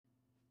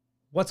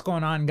What's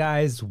going on,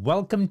 guys?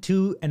 Welcome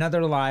to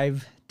another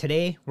live.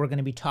 Today, we're going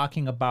to be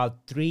talking about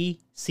 3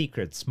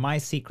 secrets, my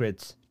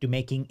secrets to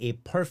making a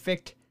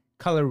perfect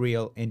color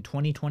reel in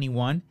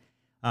 2021.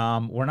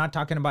 We're not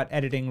talking about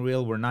editing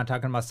reel. We're not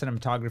talking about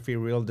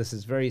cinematography reel. This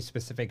is very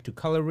specific to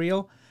color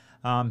reel.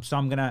 So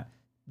I'm going to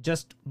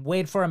just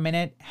wait for a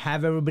minute,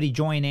 have everybody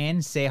join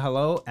in, say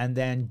hello, and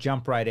then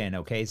jump right in,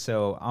 okay?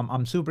 So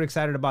I'm super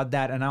excited about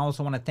that. And I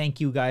also want to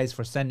thank you guys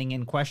for sending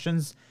in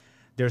questions.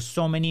 There's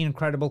so many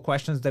incredible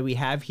questions that we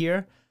have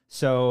here.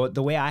 So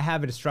the way I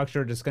have it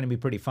structured is going to be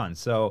pretty fun.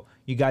 So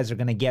you guys are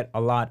going to get a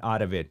lot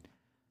out of it.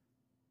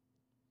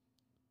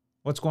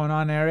 What's going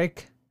on,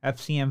 Eric?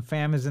 FCM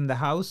fam is in the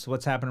house.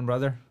 What's happening,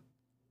 brother?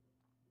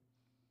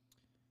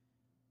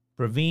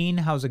 Praveen,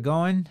 how's it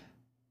going?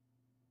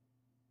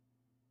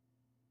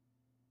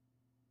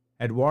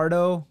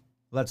 Eduardo,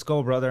 let's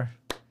go, brother.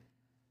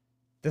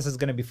 This is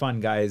going to be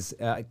fun, guys.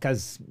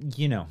 Because,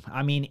 you know,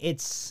 I mean,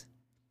 it's,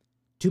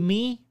 to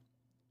me,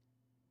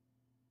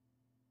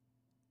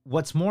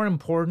 what's more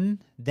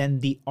important than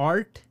the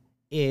art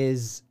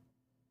is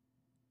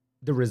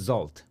the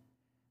result.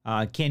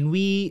 Can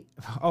we...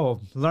 Oh,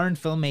 Learn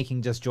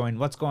Filmmaking just joined.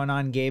 What's going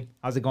on, Gabe?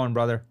 How's it going,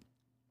 brother?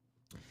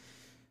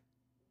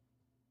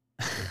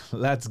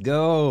 Let's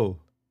go.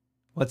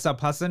 What's up,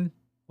 Hassan?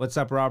 What's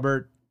up,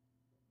 Robert?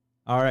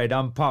 All right,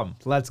 I'm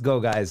pumped. Let's go,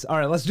 guys. All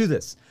right, let's do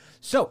this.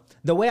 So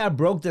the way I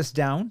broke this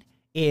down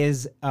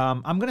is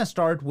I'm going to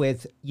start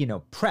with,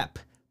 prep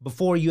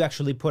before you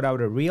actually put out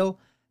a reel.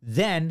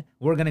 Then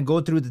we're going to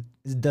go through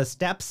the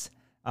steps,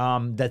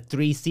 the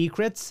 3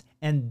 secrets,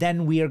 and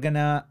then we are going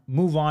to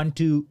move on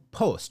to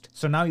post.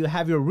 So now you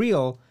have your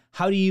reel.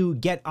 How do you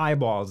get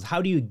eyeballs?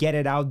 How do you get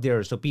it out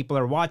there so people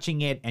are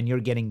watching it and you're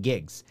getting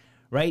gigs,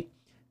 right?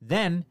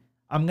 Then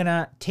I'm going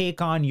to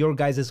take on your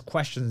guys'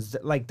 questions.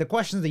 Like, the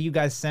questions that you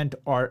guys sent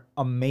are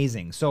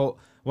amazing. So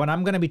what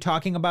I'm going to be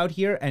talking about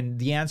here and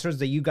the answers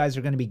that you guys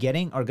are going to be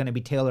getting are going to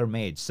be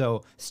tailor-made.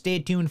 So stay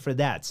tuned for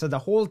that. So the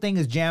whole thing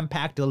is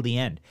jam-packed till the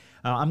end.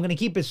 I'm going to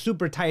keep it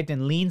super tight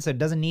and lean, so it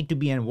doesn't need to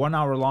be a 1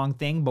 hour long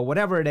thing, but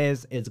whatever it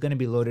is, it's going to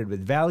be loaded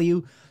with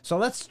value. So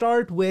let's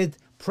start with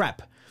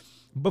prep.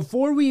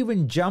 Before we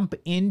even jump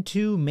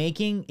into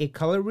making a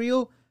color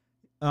reel,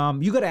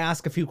 you got to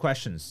ask a few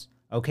questions,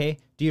 okay,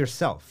 to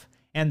yourself.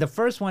 And the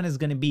first one is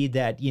going to be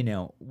that,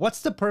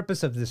 what's the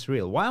purpose of this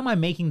reel? Why am I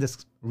making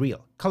this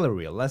reel, color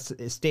reel? Let's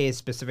stay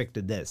specific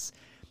to this.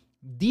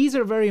 These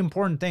are very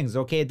important things,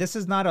 okay? This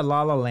is not a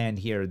La La Land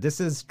here.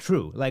 This is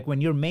true. Like, when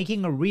you're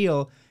making a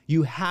reel,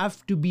 you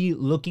have to be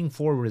looking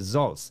for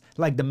results.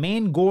 Like, the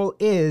main goal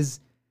is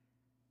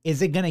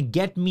it going to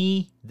get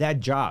me that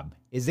job?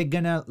 Is it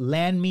going to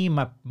land me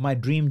my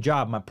dream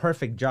job, my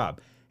perfect job?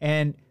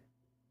 And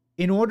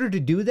in order to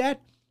do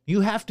that,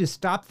 you have to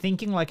stop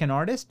thinking like an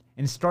artist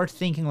and start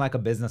thinking like a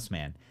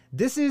businessman.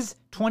 This is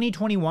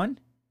 2021.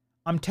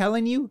 I'm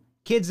telling you,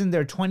 kids in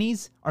their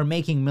 20s are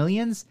making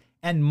millions,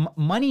 and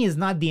money is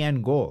not the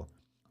end goal.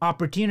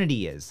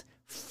 Opportunity is.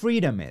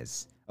 Freedom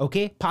is.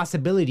 Okay?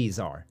 Possibilities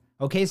are.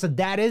 Okay? So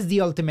that is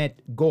the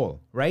ultimate goal,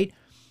 right?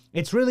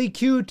 It's really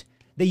cute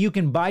that you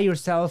can buy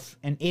yourself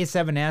an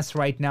A7S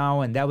right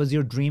now, and that was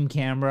your dream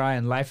camera,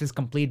 and life is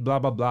complete, blah,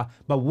 blah, blah.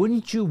 But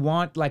wouldn't you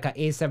want like a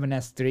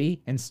A7S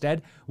III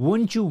instead?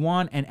 Wouldn't you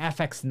want an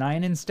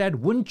FX9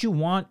 instead? Wouldn't you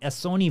want a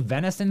Sony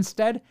Venice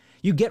instead?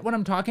 You get what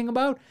I'm talking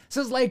about?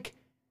 So it's like,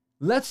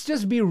 let's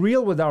just be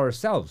real with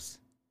ourselves.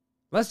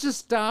 Let's just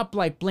stop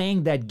like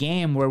playing that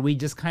game where we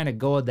just kind of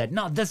go that,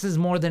 no, this is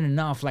more than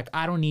enough. Like,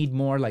 I don't need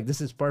more. Like,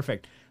 this is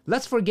perfect.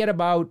 Let's forget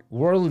about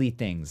worldly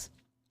things.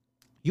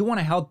 You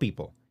want to help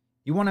people.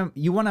 You want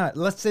to,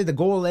 let's say the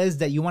goal is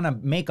that you want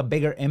to make a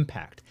bigger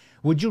impact.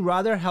 Would you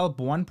rather help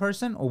one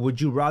person, or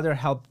would you rather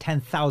help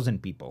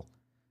 10,000 people?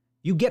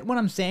 You get what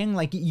I'm saying?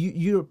 Like,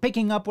 you're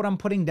picking up what I'm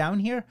putting down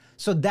here.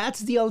 So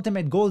that's the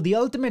ultimate goal. The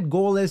ultimate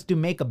goal is to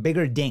make a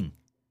bigger ding.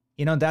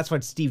 That's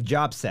what Steve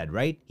Jobs said,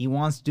 right? He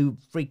wants to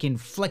freaking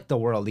flick the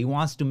world. He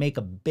wants to make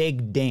a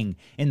big ding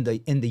in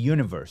the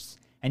universe.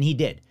 And he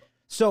did.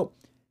 So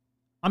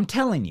I'm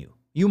telling you,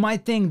 you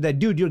might think that,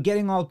 dude, you're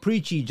getting all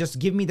preachy. Just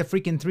give me the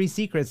freaking 3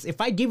 secrets.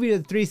 If I give you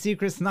the 3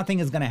 secrets, nothing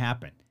is going to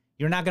happen.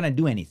 You're not going to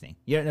do anything.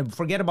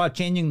 Forget about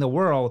changing the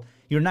world.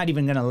 You're not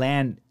even going to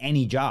land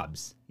any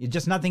jobs.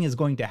 Nothing is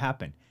going to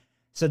happen.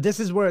 So this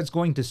is where it's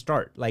going to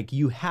start. Like,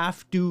 you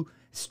have to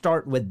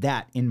start with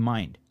that in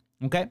mind.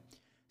 Okay?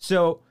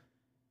 So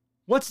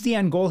what's the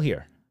end goal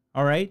here?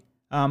 All right.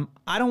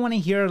 I don't want to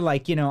hear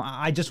like,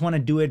 I just want to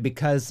do it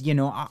because,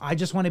 I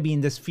just want to be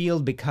in this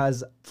field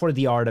because for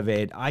the art of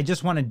it. I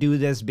just want to do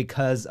this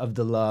because of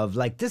the love.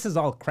 Like, this is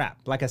all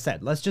crap. Like I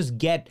said, let's just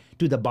get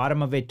to the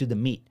bottom of it, to the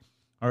meat.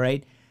 All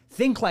right.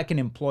 Think like an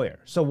employer.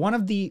 So one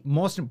of the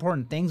most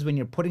important things when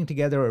you're putting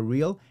together a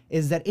reel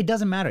is that it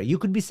doesn't matter. You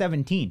could be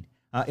 17.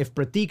 If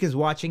Pratik is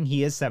watching,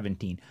 he is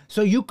 17.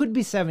 So you could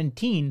be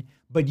 17,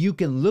 but you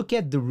can look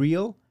at the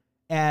reel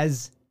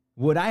as,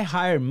 would I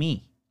hire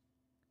me?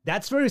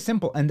 That's very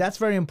simple, and that's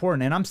very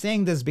important. And I'm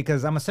saying this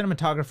because I'm a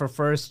cinematographer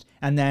first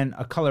and then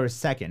a colorist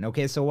second.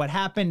 Okay, so what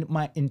happened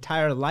my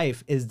entire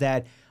life is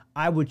that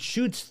I would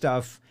shoot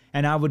stuff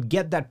and I would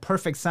get that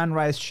perfect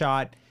sunrise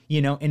shot,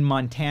 in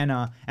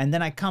Montana. And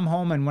then I come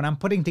home, and when I'm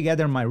putting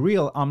together my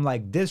reel, I'm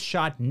like, this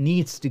shot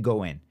needs to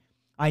go in.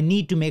 I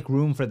need to make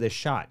room for this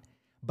shot.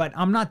 But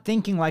I'm not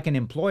thinking like an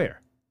employer.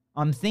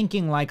 I'm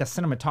thinking like a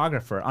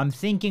cinematographer. I'm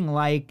thinking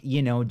like,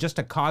 just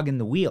a cog in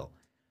the wheel.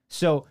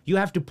 So you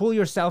have to pull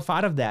yourself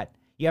out of that.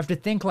 You have to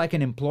think like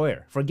an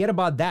employer. Forget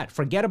about that.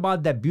 Forget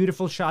about that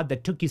beautiful shot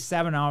that took you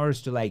 7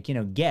 hours to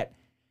get.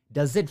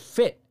 Does it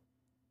fit,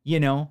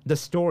 the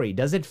story?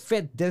 Does it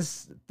fit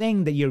this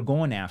thing that you're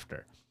going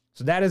after?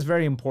 So that is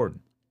very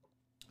important.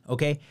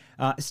 Okay.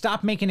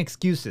 Stop making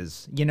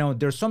excuses.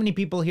 There's so many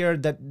people here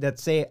that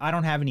say, I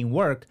don't have any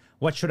work.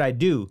 What should I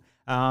do?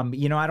 I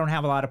don't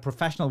have a lot of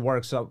professional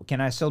work, so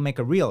can I still make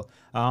a reel?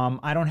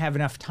 I don't have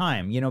enough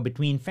time,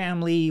 between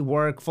family,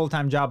 work,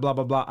 full-time job, blah,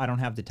 blah, blah. I don't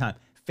have the time.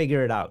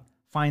 Figure it out.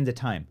 Find the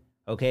time.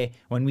 Okay.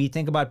 When we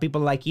think about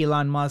people like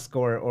Elon Musk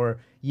or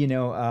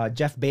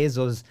Jeff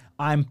Bezos,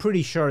 I'm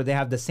pretty sure they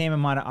have the same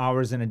amount of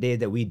hours in a day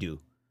that we do.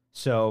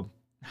 So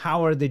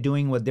how are they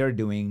doing what they're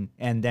doing?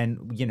 And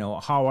then,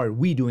 how are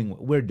we doing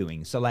what we're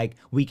doing? So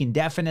we can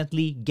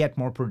definitely get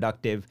more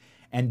productive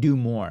and do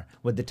more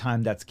with the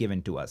time that's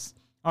given to us.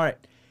 All right,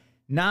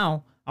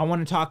 now I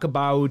want to talk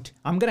about,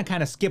 I'm going to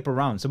kind of skip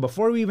around. So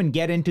before we even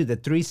get into the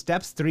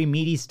 3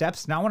 meaty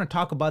steps, now I want to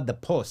talk about the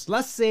post.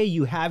 Let's say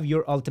you have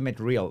your ultimate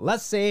reel.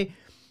 Let's say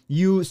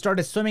you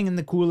started swimming in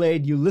the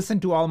Kool-Aid, you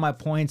listened to all my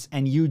points,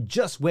 and you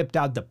just whipped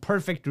out the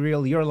perfect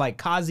reel. You're like,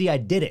 Kazi, I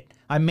did it.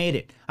 I made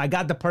it. I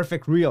got the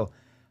perfect reel.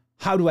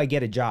 How do I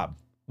get a job?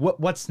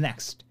 What's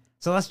next?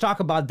 So let's talk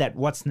about that.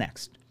 What's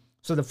next?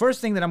 So the first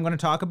thing that I'm going to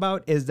talk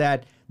about is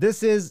that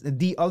this is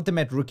the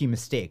ultimate rookie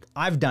mistake.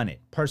 I've done it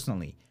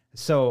personally.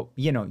 So,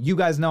 you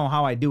guys know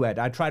how I do it.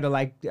 I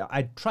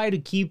try to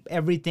keep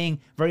everything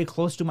very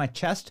close to my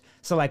chest.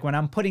 So when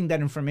I'm putting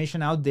that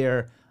information out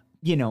there,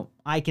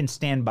 I can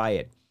stand by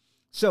it.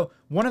 So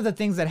one of the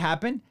things that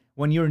happen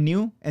when you're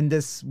new in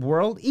this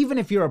world, even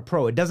if you're a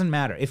pro, it doesn't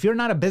matter. If you're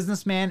not a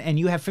businessman and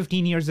you have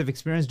 15 years of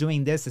experience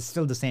doing this, it's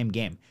still the same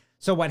game.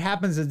 So what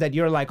happens is that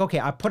you're like, okay,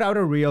 I put out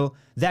a reel.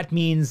 That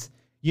means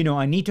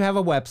I need to have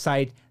a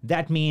website.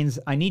 That means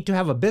I need to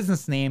have a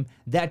business name.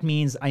 That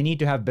means I need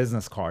to have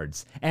business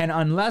cards. And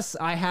unless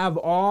I have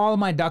all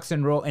my ducks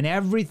in a row and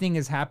everything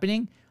is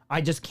happening,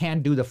 I just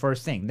can't do the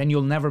first thing. Then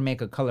you'll never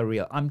make a color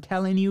reel. I'm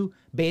telling you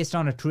based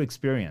on a true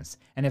experience.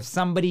 And if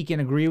somebody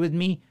can agree with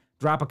me,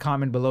 drop a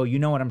comment below. You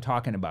know what I'm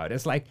talking about.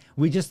 It's like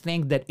we just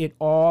think that it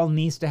all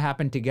needs to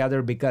happen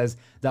together because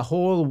the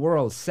whole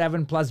world,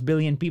 7+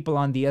 billion people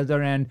on the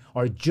other end,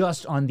 are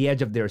just on the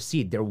edge of their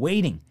seat. They're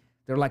waiting.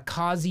 They're like,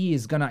 Kazi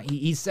is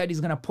he said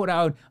he's gonna put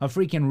out a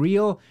freaking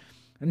reel.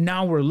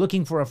 Now we're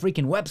looking for a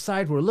freaking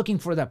website. We're looking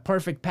for that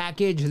perfect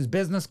package, his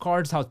business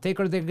cards, how thick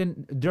are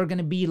they're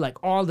gonna be,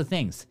 like all the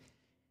things.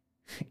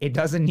 It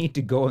doesn't need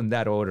to go in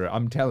that order.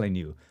 I'm telling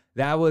you.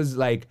 That was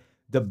like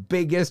the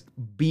biggest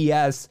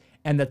BS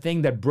and the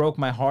thing that broke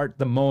my heart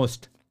the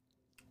most.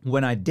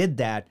 When I did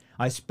that,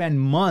 I spent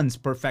months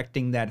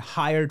perfecting that,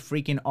 hired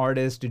freaking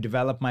artists to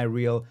develop my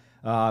reel,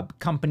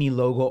 company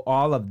logo,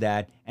 all of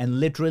that, and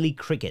literally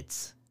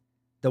crickets.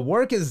 The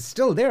work is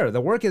still there.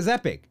 The work is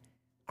epic.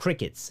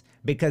 Crickets,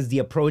 because the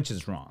approach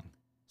is wrong.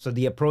 So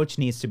the approach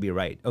needs to be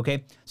right.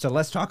 Okay. So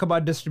let's talk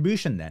about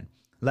distribution then.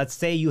 Let's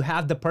say you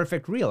have the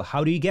perfect reel.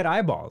 How do you get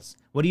eyeballs?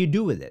 What do you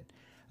do with it?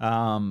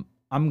 I'm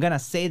going to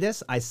say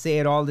this. I say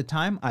it all the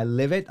time. I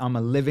live it. I'm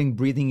a living,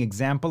 breathing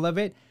example of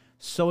it.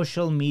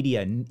 Social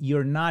media.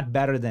 You're not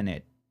better than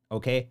it.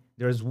 Okay.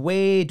 There's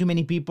way too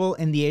many people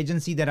in the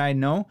agency that I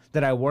know,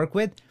 that I work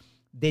with.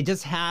 They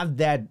just have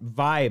that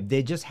vibe.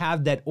 They just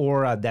have that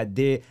aura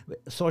that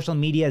social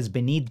media is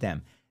beneath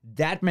them.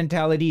 That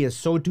mentality is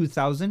so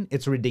 2000.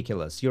 It's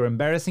ridiculous. You're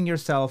embarrassing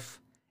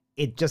yourself.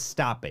 Just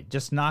stop it.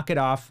 Just knock it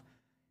off.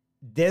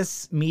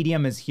 This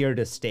medium is here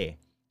to stay.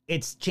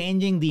 It's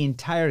changing the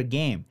entire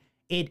game.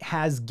 It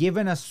has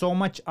given us so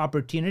much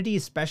opportunity,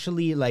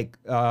 especially like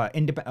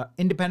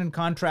independent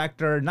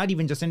contractor, not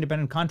even just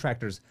independent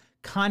contractors,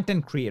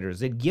 content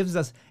creators. It gave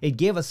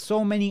us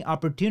so many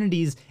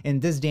opportunities in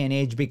this day and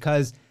age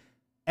because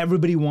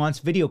everybody wants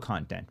video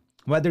content.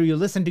 Whether you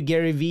listen to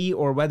Gary Vee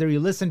or whether you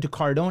listen to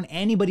Cardone,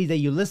 anybody that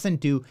you listen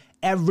to,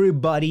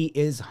 everybody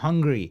is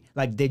hungry.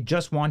 Like they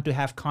just want to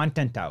have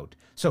content out.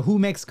 So who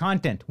makes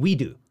content? We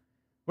do.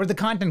 We're the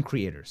content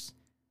creators.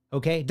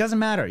 Okay, it doesn't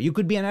matter. You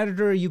could be an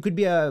editor, you could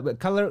be a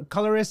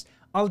colorist.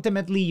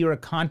 Ultimately, you're a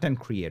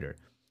content creator.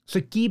 So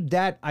keep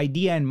that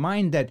idea in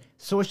mind that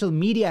social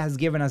media has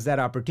given us that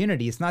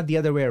opportunity. It's not the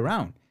other way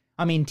around.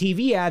 I mean,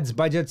 TV ads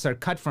budgets are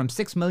cut from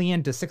 6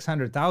 million to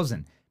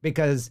 600,000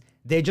 because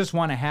they just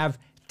want to have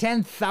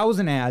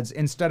 10,000 ads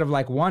instead of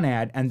like one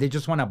ad, and they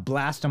just want to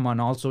blast them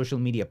on all social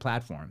media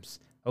platforms,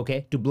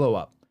 okay, to blow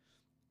up.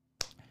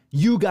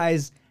 You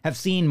guys have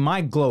seen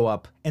my glow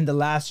up in the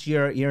last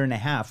year and a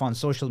half on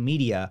social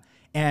media,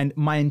 and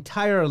my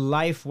entire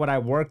life, what I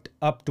worked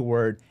up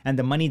toward and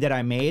the money that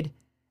I made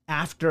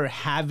after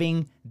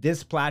having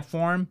this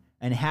platform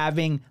and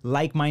having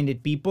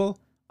like-minded people,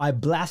 I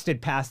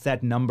blasted past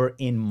that number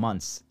in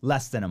months,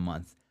 less than a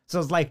month. So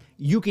it's like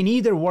you can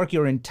either work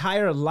your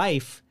entire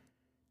life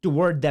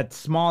toward that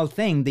small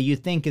thing that you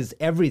think is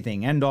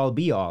everything, end all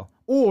be all,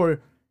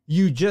 or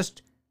you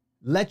just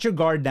let your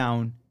guard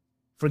down,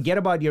 forget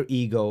about your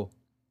ego,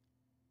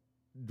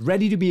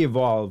 ready to be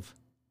evolved,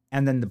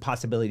 and then the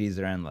possibilities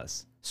are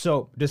endless.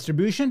 So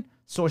distribution,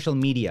 social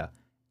media.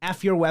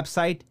 F your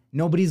website,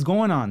 nobody's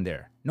going on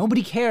there.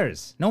 Nobody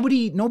cares.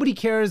 Nobody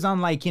cares on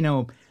like,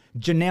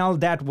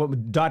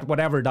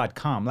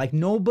 Janelle.whatever.com. Like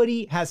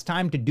nobody has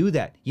time to do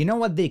that. You know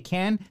what they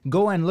can?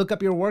 Go and look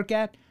up your work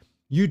at?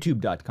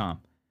 YouTube.com,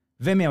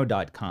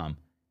 Vimeo.com,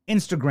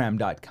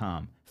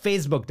 Instagram.com,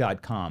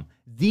 Facebook.com.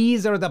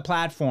 These are the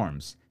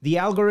platforms. The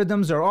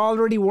algorithms are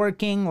already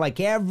working. Like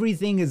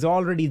everything is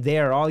already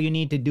there. All you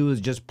need to do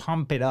is just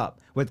pump it up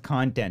with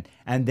content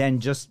and then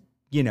just,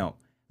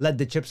 let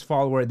the chips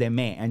fall where they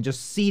may and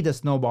just see the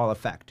snowball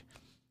effect.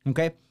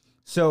 Okay?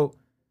 So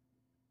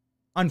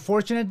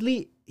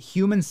unfortunately,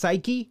 human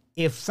psyche,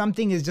 if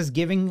something is just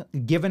given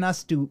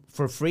us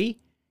for free,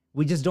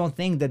 we just don't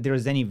think that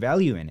there's any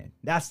value in it.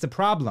 That's the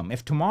problem.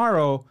 If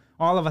tomorrow,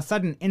 all of a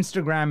sudden,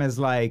 Instagram is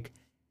like,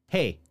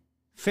 hey,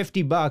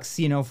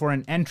 $50, for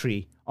an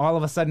entry, all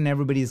of a sudden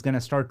everybody's going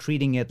to start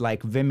treating it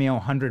like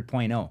Vimeo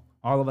 100.0.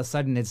 All of a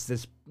sudden it's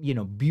this,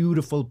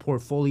 beautiful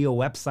portfolio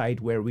website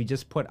where we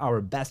just put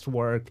our best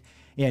work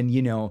and,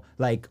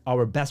 like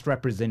our best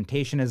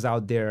representation is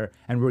out there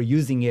and we're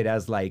using it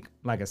as like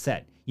I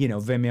said,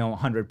 Vimeo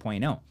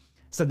 100.0.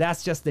 So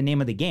that's just the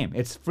name of the game.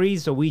 It's free.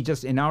 So we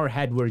just, in our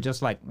head, we're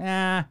just like,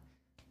 like,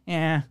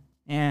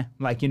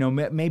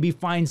 maybe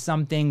find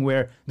something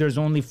where there's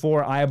only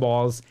 4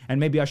 eyeballs and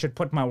maybe I should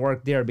put my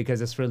work there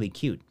because it's really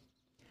cute.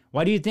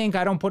 Why do you think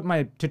I don't put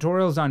my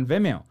tutorials on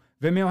Vimeo?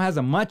 Vimeo has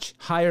a much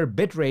higher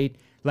bitrate,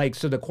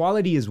 so the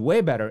quality is way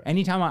better.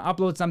 Anytime I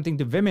upload something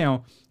to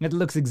Vimeo, it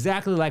looks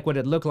exactly like what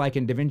it looked like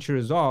in DaVinci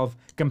Resolve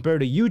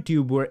compared to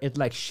YouTube where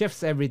it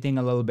shifts everything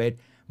a little bit.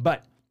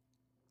 But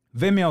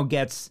Vimeo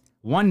gets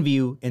 1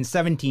 view in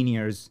 17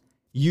 years.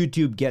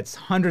 YouTube gets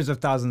hundreds of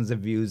thousands of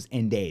views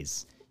in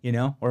days,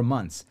 or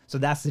months. So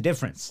that's the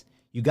difference.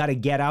 You got to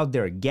get out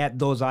there, get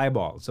those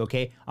eyeballs,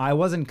 okay? I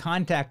wasn't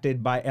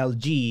contacted by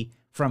LG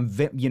from,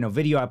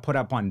 video I put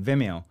up on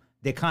Vimeo.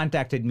 They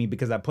contacted me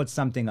because I put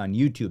something on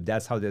YouTube.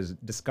 That's how they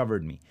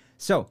discovered me.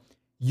 So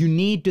you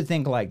need to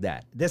think like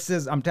that.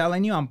 I'm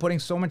telling you, I'm putting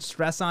so much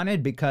stress on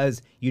it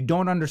because you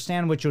don't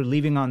understand what you're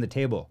leaving on the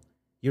table.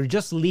 You're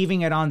just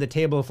leaving it on the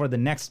table for the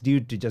next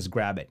dude to just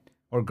grab it,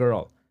 or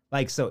girl.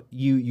 So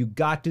you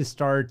got to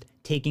start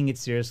taking it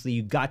seriously.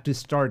 You got to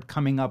start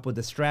coming up with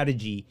a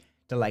strategy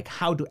to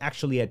how to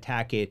actually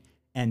attack it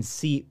and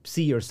see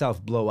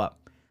yourself blow up.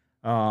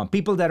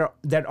 People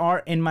that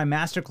are in my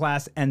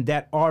masterclass and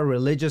that are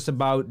religious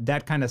about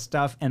that kind of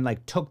stuff and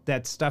took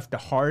that stuff to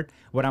heart,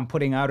 what I'm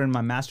putting out in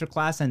my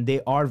masterclass, and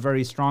they are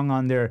very strong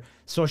on their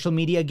social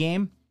media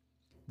game,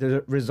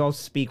 the results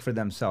speak for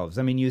themselves.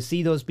 I mean, you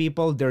see those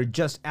people, they're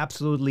just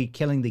absolutely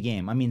killing the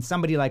game. I mean,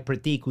 somebody like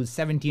Pratik, who's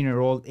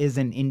 17-year-old, is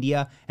in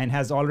India and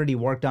has already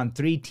worked on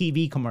 3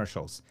 TV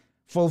commercials,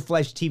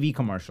 full-fledged TV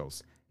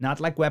commercials, not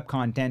like web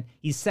content.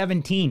 He's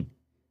 17.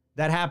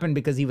 That happened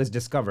because he was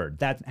discovered.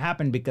 That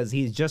happened because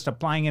he's just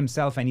applying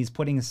himself and he's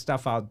putting his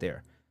stuff out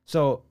there.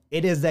 So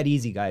it is that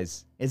easy,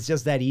 guys. It's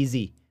just that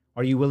easy.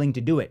 Are you willing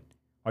to do it?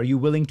 Are you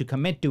willing to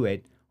commit to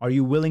it? Are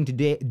you willing to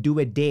do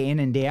it day in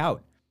and day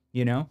out?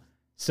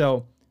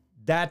 So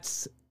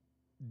that's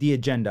the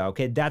agenda,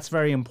 okay? That's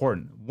very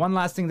important. One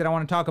last thing that I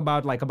want to talk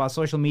about, about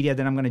social media,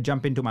 then I'm going to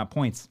jump into my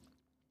points.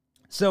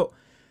 So,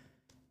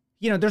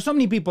 there's so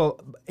many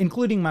people,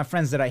 including my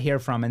friends that I hear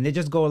from, and they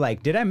just go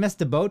did I miss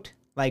the boat?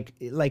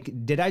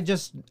 Did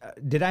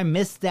I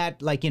miss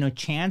that,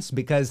 chance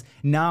because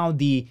now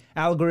the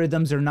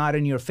algorithms are not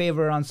in your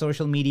favor on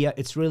social media.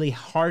 It's really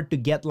hard to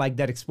get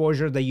that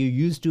exposure that you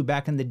used to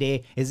back in the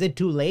day. Is it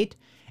too late?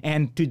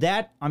 And to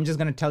that, I'm just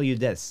going to tell you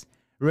this.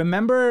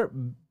 Remember,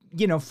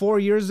 4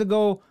 years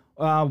ago,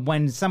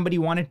 when somebody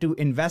wanted to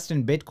invest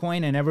in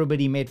Bitcoin and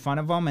everybody made fun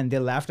of them and they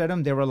laughed at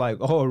them, they were like,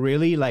 oh,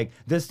 really?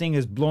 This thing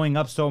is blowing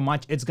up so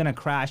much, it's going to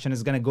crash and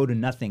it's going to go to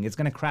nothing. It's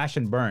going to crash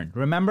and burn.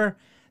 Remember?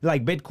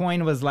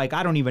 Bitcoin was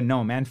I don't even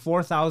know, man,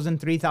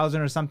 4,000,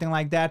 3,000 or something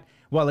like that.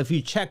 Well, if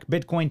you check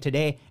Bitcoin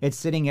today, it's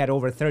sitting at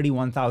over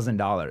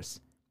 $31,000.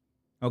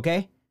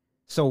 Okay?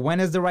 So when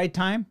is the right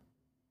time?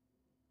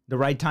 The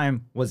right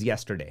time was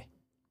yesterday.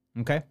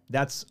 Okay?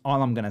 That's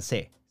all I'm going to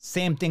say.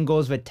 Same thing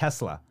goes with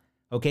Tesla.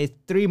 Okay?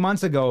 3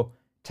 months ago,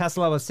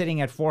 Tesla was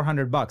sitting at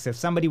 $400. If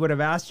somebody would have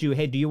asked you,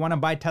 hey, do you want to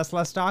buy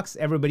Tesla stocks?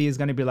 Everybody is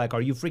going to be like,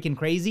 are you freaking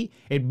crazy?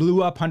 It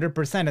blew up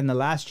 100% in the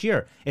last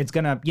year. It's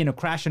going to,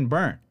 crash and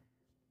burn.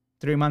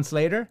 3 months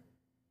later,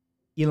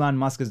 Elon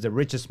Musk is the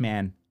richest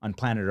man on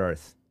planet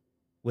Earth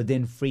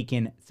within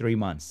freaking 3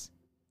 months.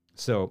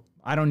 So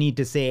I don't need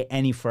to say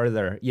any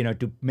further,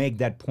 to make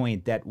that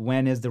point that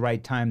when is the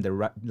right time, the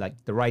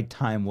right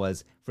time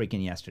was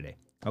freaking yesterday.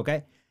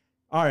 Okay?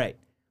 All right.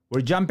 We're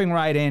jumping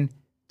right in.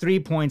 3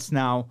 points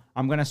now.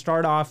 I'm going to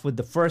start off with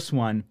the first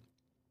one.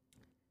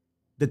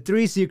 The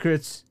 3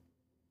 secrets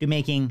to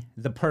making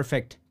the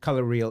perfect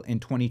color reel in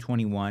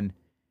 2021.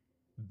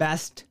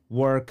 Best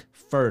work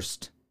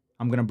first.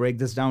 I'm going to break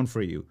this down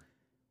for you.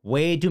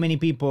 Way too many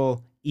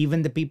people,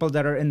 even the people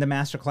that are in the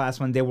masterclass,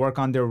 when they work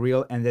on their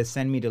reel and they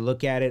send me to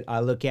look at it, I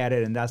look at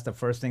it and that's the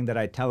first thing that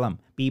I tell them.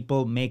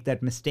 People make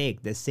that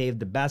mistake. They save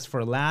the best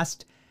for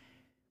last.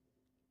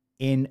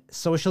 In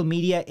social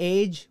media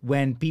age,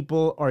 when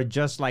people are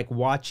just like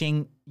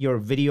watching your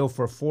video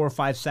for 4 or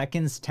 5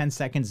 seconds, 10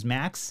 seconds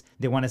max,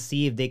 they want to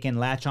see if they can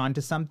latch on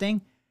to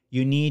something.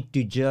 You need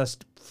to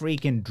just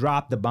freaking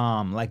drop the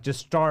bomb. Like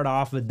just start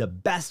off with the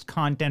best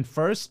content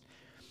first,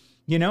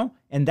 you know?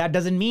 And that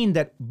doesn't mean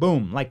that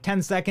boom, like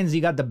 10 seconds,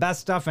 you got the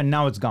best stuff and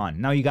now it's gone.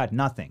 Now you got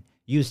nothing.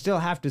 You still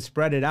have to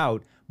spread it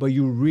out, but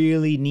you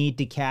really need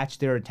to catch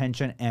their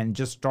attention and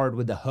just start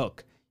with the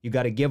hook. You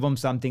got to give them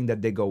something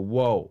that they go,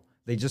 whoa.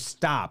 They just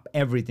stop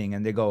everything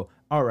and they go,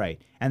 all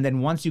right. And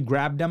then once you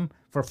grab them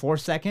for 4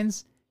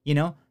 seconds, you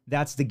know,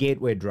 that's the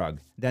gateway drug.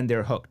 Then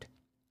they're hooked.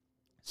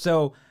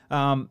 So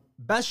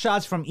best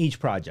shots from each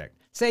project.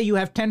 Say you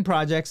have 10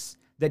 projects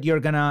that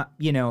you're gonna,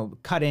 you know,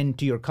 cut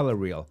into your color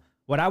reel.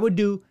 What I would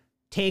do,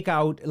 take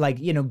out, like,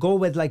 you know, go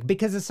with like,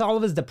 because it's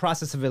always the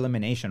process of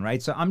elimination,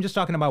 right? So I'm just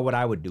talking about what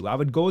I would do. I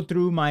would go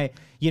through my,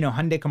 you know,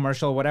 Hyundai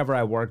commercial, whatever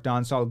I worked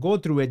on. So I'll go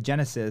through it,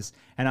 Genesis,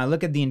 and I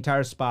look at the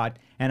entire spot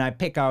and I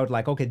pick out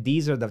like, okay,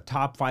 these are the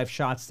top 5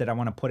 shots that I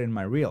want to put in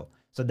my reel.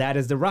 So that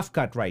is the rough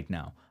cut right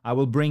now. I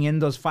will bring in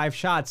those 5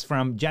 shots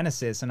from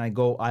Genesis and I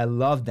go, I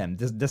love them.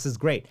 This is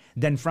great.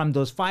 Then from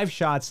those 5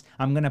 shots,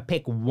 I'm going to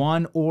pick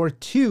 1 or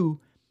 2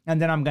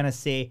 and then I'm going to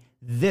say,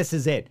 this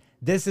is it.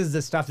 This is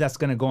the stuff that's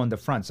going to go in the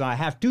front. So I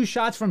have 2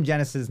 shots from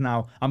Genesis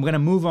now. I'm going to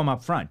move them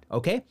up front,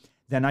 okay?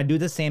 Then I do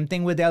the same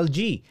thing with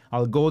LG.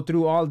 I'll go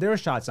through all their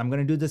shots. I'm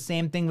going to do the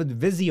same thing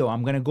with Vizio.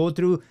 I'm going to go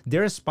through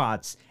their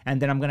spots,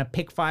 and then I'm going to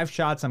pick 5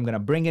 shots. I'm going to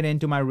bring it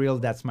into my reel.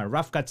 That's my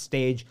rough cut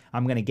stage.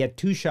 I'm going to get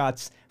 2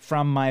 shots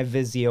from my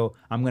Vizio.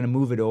 I'm going to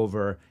move it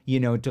over, you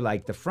know, to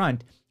like the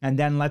front. And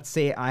then let's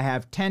say I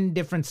have 10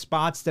 different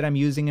spots that I'm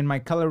using in my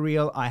color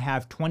reel. I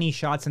have 20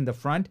 shots in the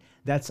front.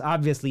 That's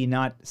obviously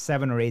not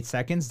 7 or 8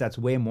 seconds. That's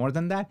way more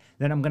than that.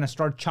 Then I'm going to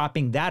start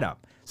chopping that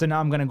up. So now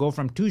I'm going to go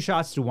from 2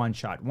 shots to 1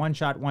 shot, 1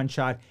 shot, 1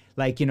 shot.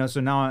 Like, you know,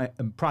 so now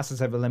process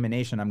of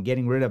elimination, I'm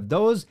getting rid of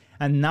those.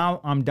 And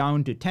now I'm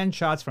down to 10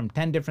 shots from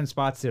 10 different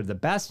spots. They're the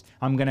best.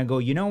 I'm going to go,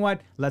 you know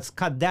what? Let's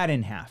cut that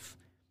in half.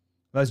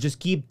 Let's just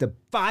keep the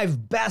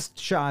 5 best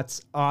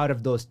shots out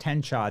of those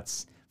 10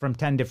 shots from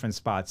 10 different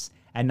spots.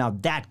 And now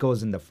that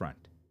goes in the front.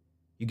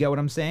 You get what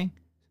I'm saying?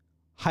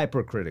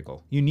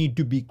 Hypercritical. You need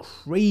to be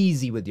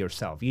crazy with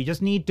yourself. You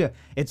just need to,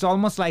 it's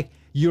almost like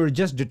you're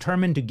just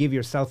determined to give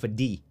yourself a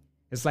D.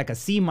 It's like a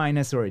C-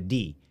 or a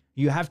D.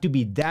 You have to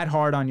be that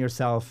hard on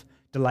yourself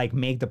to like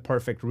make the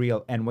perfect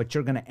reel. And what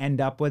you're going to end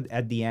up with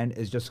at the end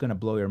is just going to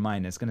blow your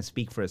mind. It's going to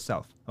speak for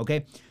itself.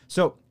 Okay.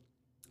 So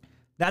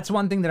that's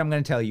one thing that I'm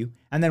going to tell you.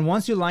 And then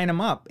once you line them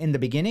up in the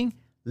beginning,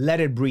 let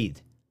it breathe.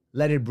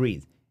 Let it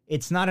breathe.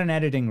 It's not an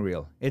editing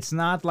reel. It's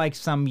not like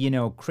some, you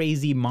know,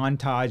 crazy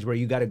montage where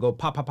you got to go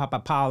pa, pa, pa, pa,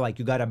 pa, like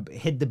you got to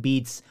hit the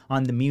beats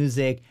on the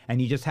music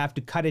and you just have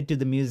to cut it to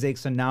the music.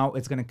 So now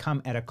it's going to come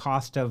at a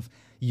cost of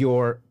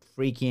your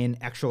freaking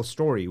actual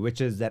story, which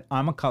is that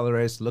I'm a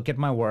colorist, look at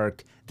my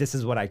work, this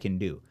is what I can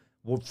do.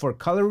 Well, for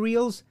color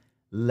reels,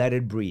 let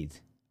it breathe,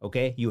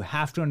 okay? You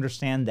have to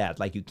understand that.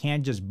 Like you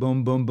can't just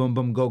boom, boom, boom,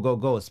 boom, go, go,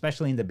 go,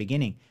 especially in the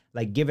beginning.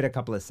 Like give it a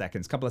couple of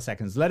seconds.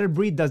 Let it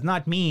breathe does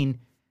not mean,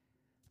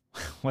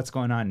 what's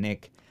going on,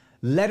 Nick?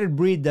 Let it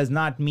breathe does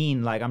not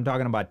mean like I'm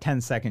talking about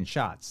 10-second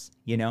shots,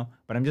 you know?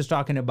 But I'm just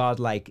talking about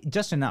like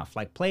just enough,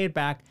 like play it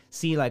back,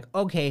 see like,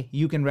 okay,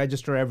 you can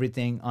register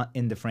everything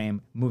in the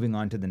frame, moving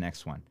on to the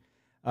next one.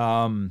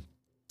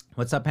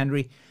 What's up,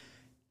 Henry?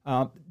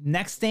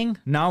 Next thing,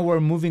 now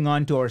we're moving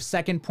on to our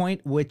second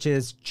point, which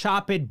is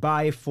chop it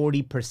by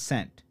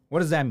 40%. What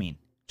does that mean?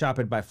 Chop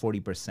it by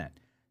 40%.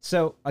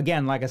 So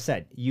again, like I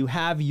said, you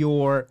have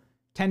your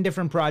 10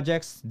 different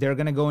projects. They're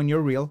going to go in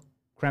your reel,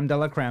 creme de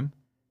la creme.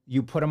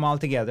 You put them all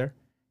together.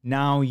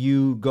 Now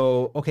you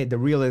go, okay, the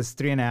reel is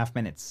 3.5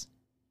 minutes.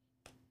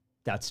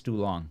 That's too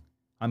long.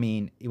 I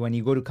mean, when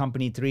you go to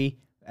company 3,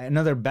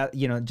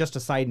 you know, just a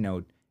side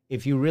note,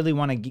 if you really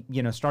want to,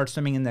 you know, start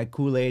swimming in that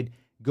Kool-Aid,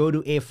 go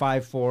to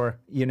A54,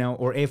 you know,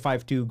 or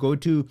A52, go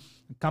to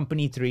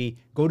company 3,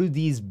 go to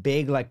these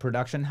big like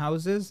production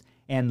houses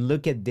and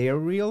look at their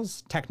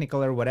reels,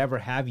 technical or whatever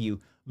have you,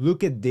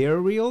 look at their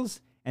reels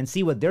and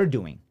see what they're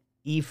doing.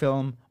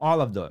 eFilm,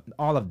 all of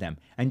them,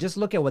 and just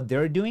look at what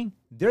they're doing.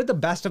 They're the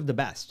best of the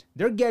best.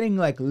 They're getting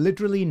like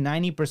literally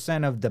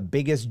 90% of the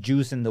biggest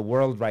juice in the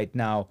world right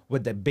now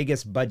with the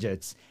biggest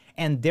budgets.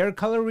 And their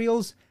color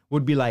reels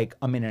would be like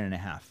 1.5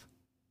 minutes.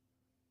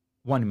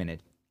 1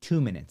 minute,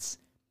 2 minutes.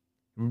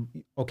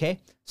 Okay,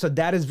 so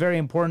that is very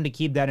important to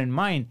keep that in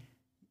mind.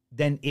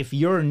 Then if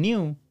you're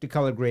new to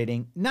color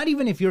grading, not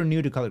even if you're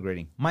new to color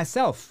grading,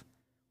 myself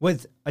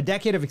with a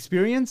decade of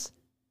experience,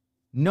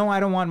 no, I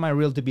don't want my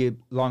reel to be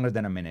longer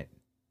than 1 minute.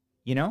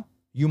 You know,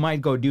 you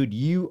might go, dude,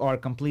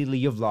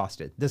 you've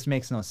lost it. This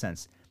makes no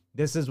sense.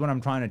 This is what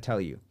I'm trying to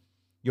tell you.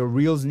 Your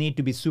reels need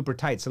to be super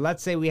tight. So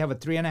let's say we have a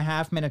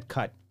 3.5-minute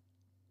cut.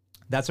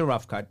 That's a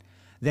rough cut.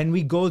 Then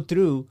we go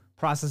through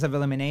process of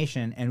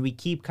elimination and we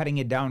keep cutting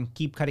it down,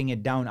 keep cutting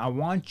it down. I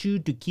want you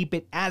to keep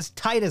it as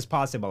tight as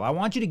possible. I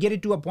want you to get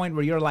it to a point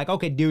where you're like,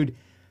 okay, dude,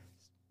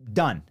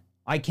 done.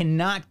 I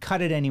cannot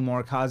cut it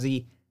anymore,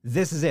 Kazi.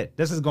 This is it.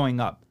 This is going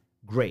up.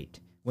 Great.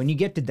 When you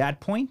get to that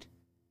point,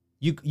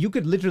 you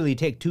could literally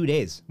take 2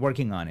 days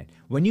working on it.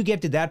 When you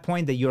get to that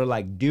point that you're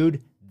like,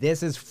 dude,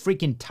 this is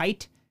freaking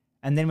tight.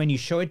 And then when you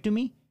show it to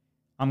me,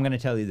 I'm going to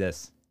tell you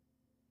this.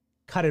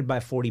 Cut it by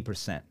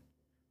 40%.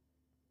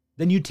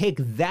 Then you take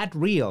that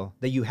reel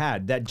that you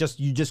had, that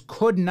you just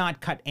could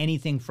not cut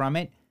anything from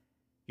it.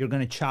 You're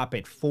going to chop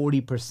it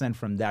 40%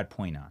 from that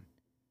point on.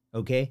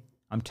 Okay?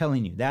 I'm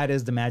telling you, that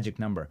is the magic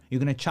number.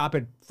 You're going to chop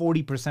it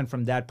 40%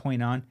 from that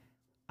point on.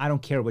 I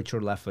don't care what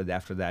you're left with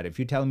after that. If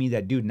you tell me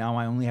that, dude, now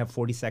I only have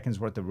 40 seconds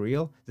worth of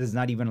reel, this is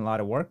not even a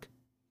lot of work,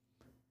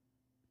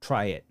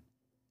 try it.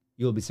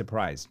 You'll be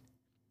surprised.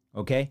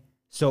 Okay?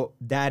 So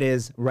that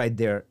is right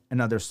there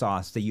another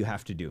sauce that you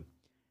have to do.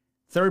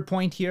 Third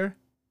point here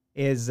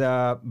is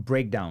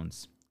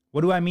breakdowns. What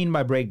do I mean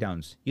by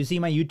breakdowns? You see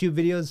my YouTube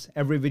videos,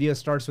 every video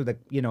starts with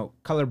a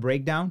color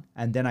breakdown,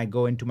 and then I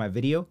go into my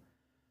video.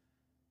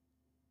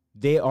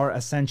 They are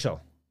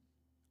essential.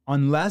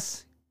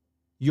 Unless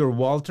you're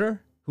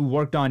Walter, who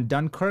worked on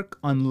Dunkirk,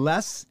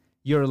 unless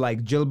you're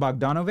like Jill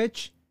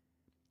Bogdanovich,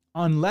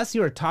 unless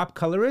you're a top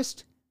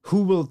colorist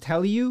who will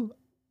tell you,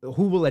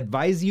 who will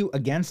advise you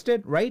against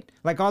it, right?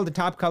 Like all the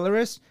top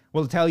colorists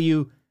will tell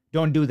you,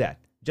 don't do that.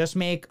 Just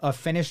make a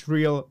finished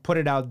reel, put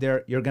it out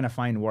there. You're going to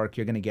find work.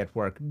 You're going to get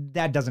work.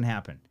 That doesn't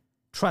happen.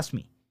 Trust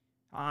me.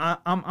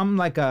 I'm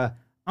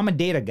a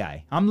data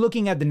guy. I'm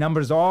looking at the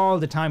numbers all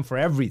the time for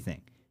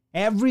everything.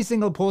 Every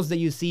single post that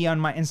you see on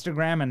my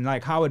Instagram and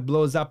like how it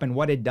blows up and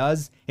what it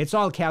does, it's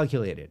all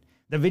calculated.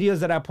 The videos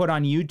that I put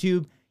on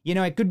YouTube,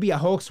 it could be a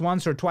hoax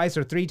once or twice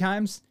or 3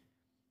 times.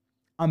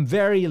 I'm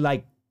very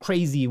like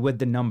crazy with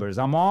the numbers.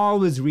 I'm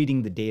always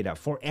reading the data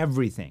for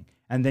everything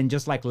and then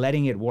just like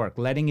letting it work,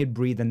 letting it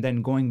breathe, and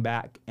then going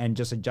back and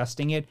just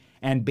adjusting it.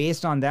 And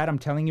based on that, I'm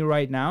telling you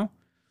right now,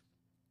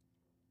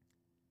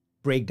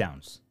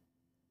 breakdowns,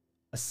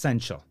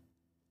 essential.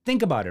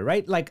 Think about it,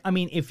 right? Like, I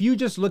mean, if you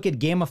just look at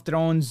Game of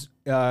Thrones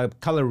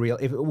color reel,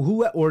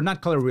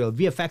 not color reel,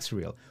 VFX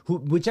reel,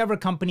 whichever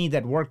company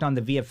that worked on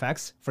the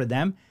VFX for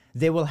them,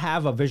 they will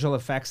have a visual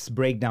effects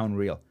breakdown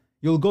reel.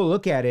 You'll go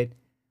look at it.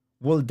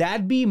 Will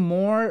that be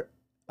more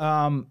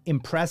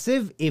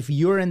impressive if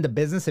you're in the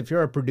business, if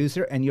you're a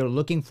producer and you're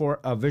looking for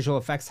a visual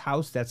effects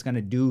house that's going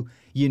to do,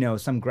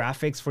 some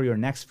graphics for your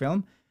next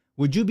film?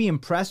 Would you be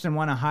impressed and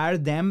want to hire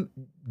them,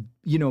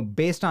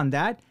 based on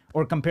that?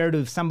 Or compared to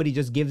if somebody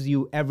just gives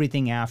you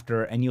everything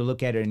after and you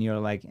look at it and you're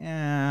like,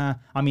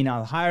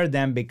 I'll hire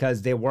them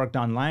because they worked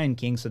on Lion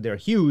King, so they're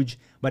huge,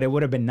 but it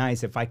would have been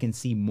nice if I can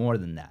see more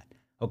than that.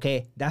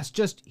 Okay? That's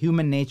just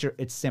human nature.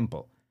 It's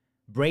simple.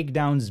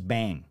 Breakdowns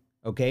bang.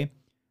 Okay?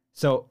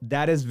 So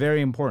that is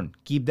very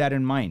important. Keep that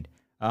in mind.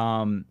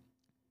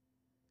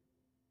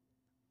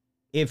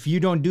 If you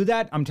don't do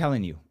that, I'm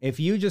telling you, if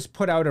you just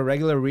put out a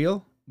regular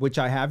reel, which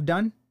I have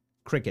done,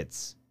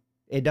 crickets.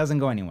 It doesn't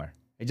go anywhere.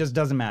 It just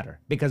doesn't matter.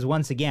 Because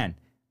once again,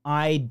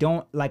 I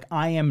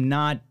am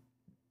not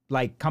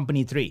like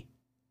company 3.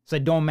 So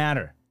it don't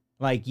matter.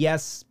 Like,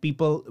 yes,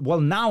 people,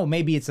 well, now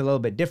maybe it's a little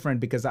bit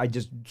different because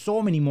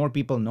so many more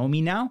people know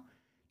me now.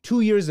 2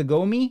 years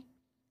ago, me,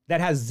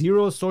 that has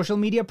 0 social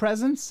media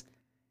presence,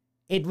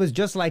 it was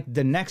just like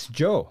the next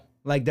Joe,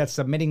 like that's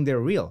submitting their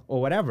reel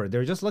or whatever.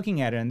 They're just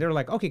looking at it and they're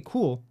like, okay,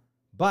 cool,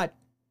 but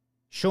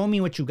show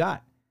me what you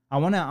got. I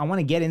want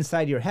to get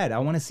inside your head. I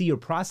want to see your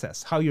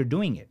process, how you're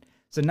doing it.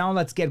 So now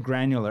let's get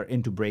granular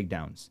into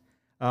breakdowns.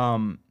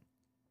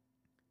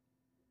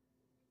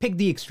 Pick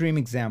the extreme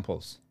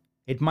examples.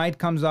 It might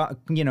come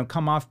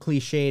off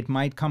cliche. It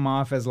might come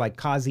off as like,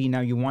 Kazi, now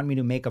you want me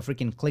to make a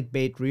freaking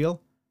clickbait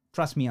reel?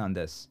 Trust me on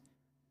this.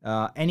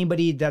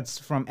 Anybody that's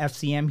from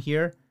FCM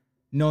here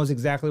knows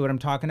exactly what I'm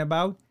talking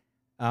about.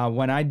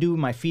 When I do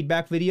my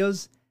feedback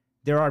videos,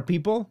 there are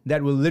people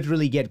that will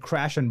literally get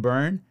crash and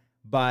burn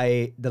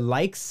by the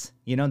likes.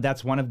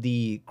 That's one of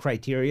the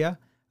criteria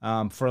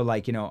for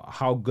like,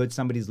 how good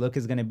somebody's look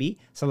is going to be.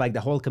 So like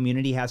the whole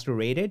community has to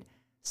rate it.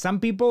 Some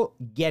people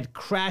get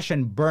crash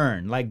and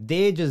burn. Like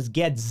they just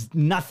get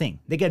nothing.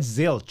 They get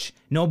zilch.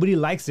 Nobody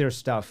likes their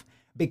stuff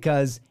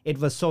because it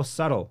was so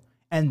subtle.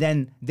 And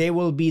then they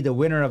will be the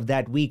winner of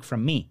that week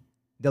from me.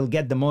 They'll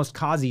get the most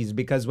Kazis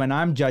because when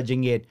I'm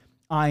judging it,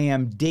 I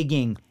am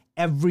digging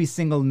every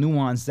single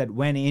nuance that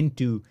went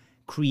into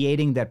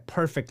creating that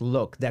perfect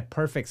look, that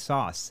perfect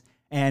sauce.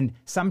 And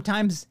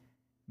sometimes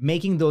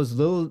making those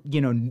little,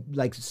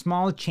 like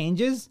small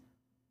changes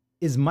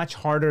is much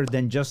harder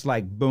than just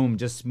like, boom,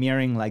 just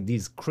smearing like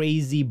these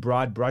crazy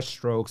broad brush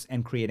strokes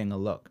and creating a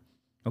look.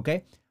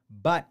 Okay?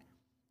 But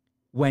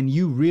when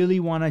you really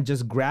want to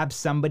just grab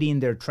somebody in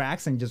their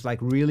tracks and just like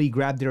really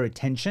grab their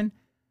attention,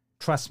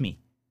 trust me,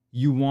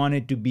 you want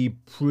it to be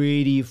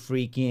pretty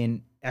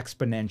freaking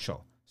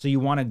exponential. So you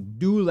want to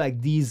do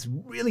like these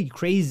really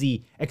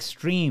crazy,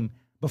 extreme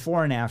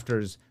before and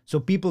afters so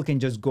people can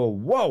just go,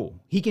 whoa,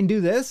 he can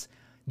do this.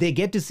 They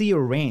get to see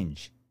your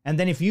range. And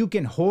then if you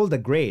can hold a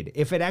grade,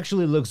 if it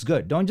actually looks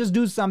good, don't just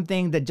do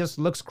something that just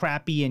looks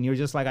crappy and you're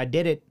just like, I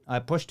did it. I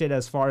pushed it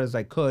as far as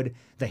I could.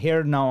 The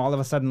hair now all of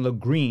a sudden look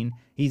green.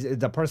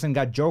 The person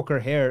got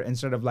Joker hair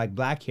instead of like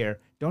black hair.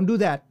 Don't do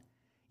that.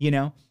 You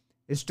know,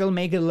 it still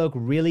make it look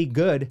really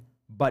good,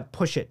 but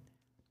push it.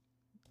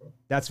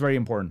 That's very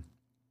important.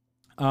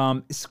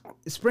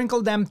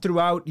 Sprinkle them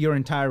throughout your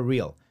entire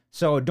reel.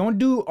 So don't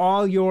do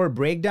all your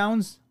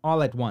breakdowns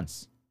all at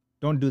once.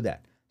 Don't do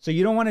that. So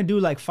you don't want to do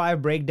like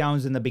 5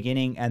 breakdowns in the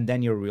beginning and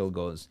then your reel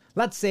goes.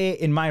 Let's say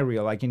in my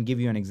reel, I can give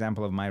you an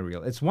example of my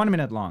reel. It's 1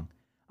 minute long.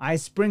 I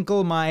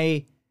sprinkle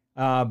my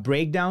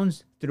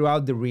breakdowns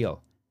throughout the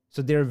reel.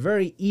 So they're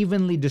very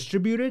evenly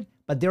distributed,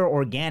 but they're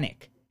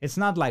organic. It's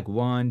not like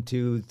 1,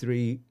 2,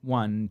 3,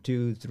 1,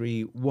 2,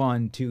 3,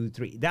 1, 2,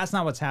 3. That's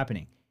not what's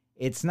happening.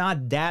 It's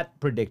not that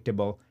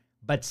predictable,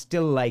 but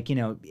still like, you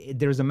know,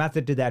 there's a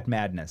method to that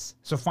madness.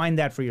 So find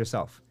that for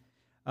yourself.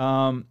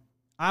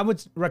 I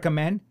would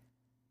recommend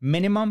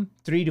minimum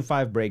 3 to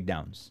 5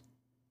 breakdowns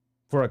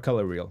for a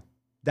color reel.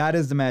 That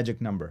is the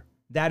magic number.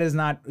 That is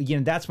not, you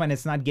know, that's when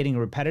it's not getting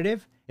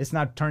repetitive. It's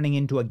not turning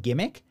into a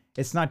gimmick.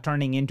 It's not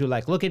turning into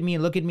like, look at me,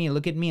 look at me,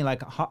 look at me,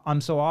 like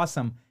I'm so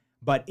awesome.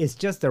 But it's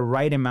just the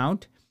right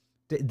amount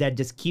that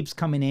just keeps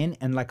coming in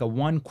and like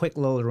one quick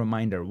little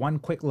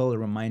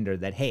reminder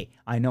that, hey,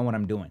 I know what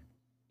I'm doing.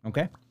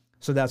 Okay?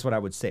 So that's what I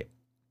would say.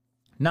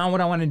 Now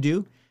what I want to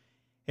do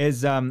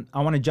is I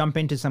want to jump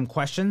into some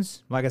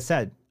questions. Like I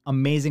said,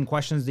 amazing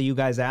questions that you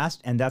guys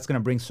asked, and that's going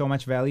to bring so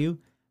much value.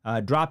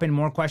 Drop in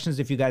more questions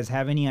if you guys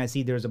have any. I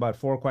see there's about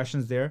 4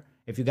 questions there.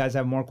 If you guys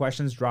have more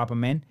questions, drop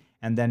them in,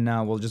 and then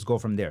we'll just go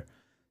from there.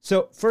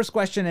 So first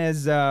question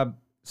is,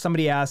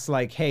 somebody asked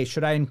like, hey,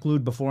 should I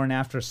include before and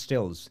after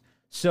stills?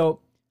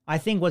 So I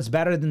think what's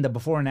better than the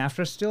before and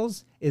after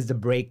stills is the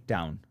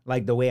breakdown,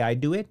 like the way I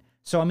do it.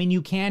 So, I mean,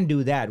 you can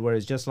do that where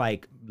it's just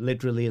like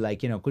literally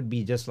like, you know, could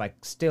be just like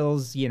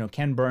stills, you know,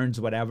 Ken Burns,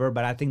 whatever.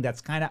 But I think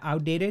that's kind of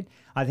outdated.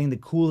 I think the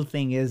cool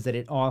thing is that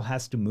it all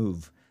has to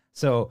move.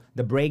 So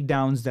the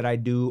breakdowns that I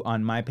do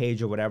on my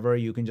page or whatever,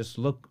 you can just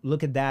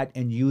look at that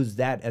and use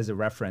that as a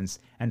reference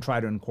and try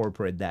to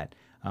incorporate that.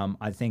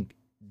 I think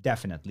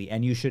definitely.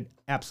 And you should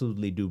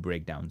absolutely do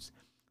breakdowns.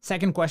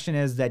 Second question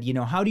is that, you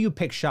know, how do you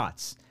pick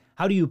shots?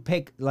 How do you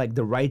pick like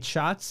the right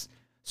shots?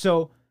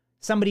 So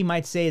somebody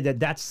might say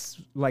that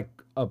that's like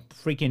a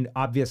freaking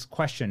obvious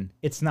question.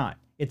 It's not.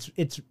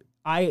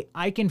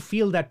 I can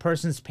feel that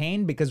person's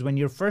pain because when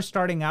you're first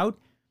starting out,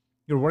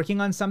 you're working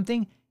on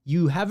something,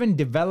 you haven't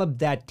developed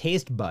that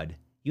taste bud.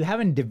 You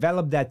haven't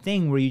developed that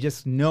thing where you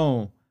just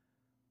know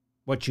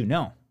what you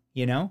know,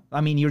 you know? I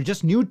mean, you're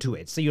just new to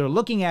it. So you're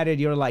looking at it,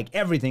 you're like,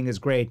 everything is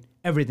great.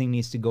 Everything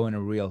needs to go in a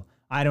reel.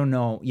 I don't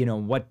know, you know,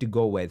 what to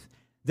go with.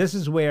 This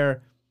is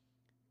where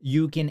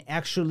you can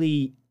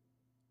actually,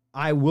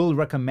 I will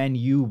recommend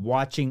you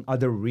watching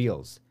other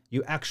reels.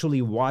 You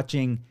actually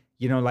watching,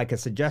 you know, like I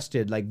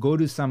suggested, like go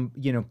to some,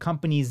 you know,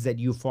 companies that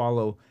you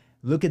follow,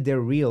 look at their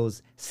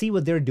reels, see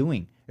what they're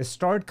doing.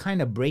 Start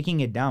kind of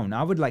breaking it down.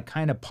 I would like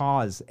kind of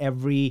pause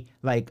every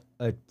like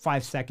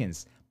 5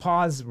 seconds.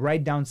 Pause,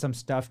 write down some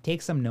stuff,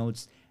 take some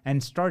notes,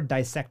 and start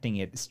dissecting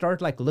it.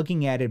 Start like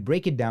looking at it,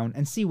 break it down,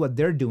 and see what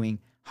they're doing.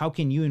 How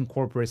can you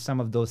incorporate some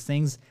of those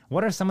things?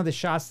 What are some of the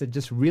shots that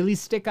just really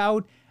stick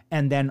out,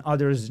 and then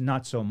others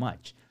not so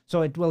much?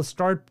 So it will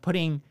start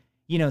putting,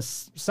 you know,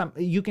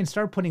 you can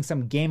start putting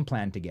some game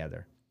plan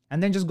together,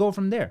 and then just go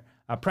from there.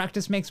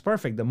 Practice makes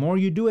perfect. The more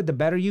you do it, the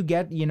better you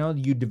get. You know,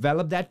 you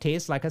develop that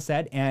taste, like I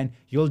said, and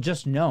you'll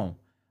just know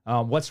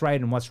what's right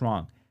and what's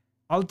wrong.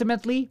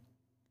 Ultimately,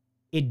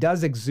 it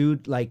does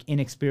exude like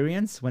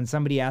inexperience when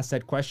somebody asks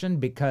that question,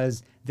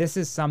 because this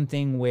is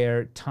something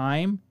where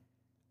time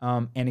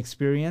and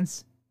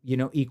experience, you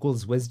know,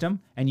 equals wisdom.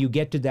 And you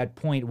get to that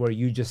point where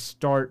you just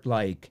start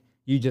like,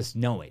 you just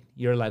know it.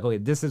 You're like, okay,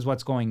 this is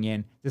what's going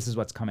in. This is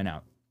what's coming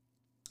out.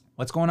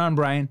 What's going on,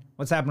 Brian?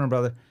 What's happening,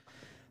 brother?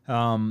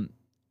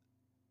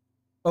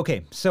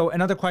 Okay, so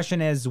another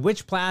question is,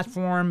 which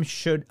platform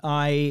should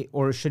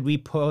we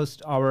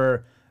post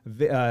our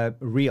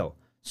reel?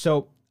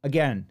 So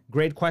again,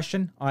 great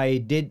question. I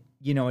did,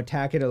 you know,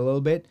 attack it a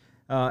little bit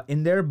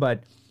in there,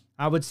 but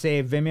I would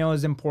say Vimeo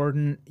is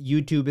important.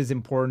 YouTube is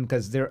important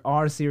because there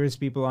are serious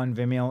people on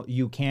Vimeo.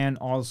 You can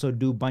also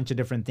do a bunch of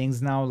different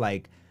things now,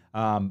 like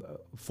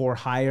for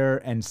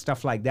hire and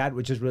stuff like that,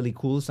 which is really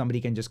cool.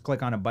 Somebody can just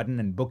click on a button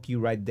and book you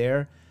right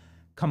there.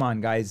 Come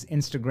on, guys.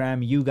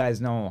 Instagram, you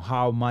guys know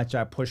how much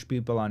I push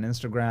people on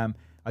Instagram.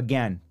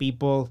 Again,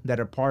 people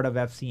that are part of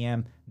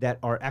FCM that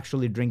are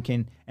actually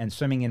drinking and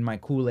swimming in my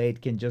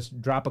Kool-Aid can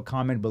just drop a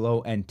comment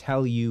below and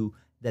tell you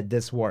that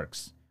this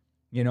works.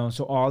 You know,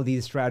 so all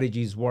these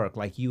strategies work.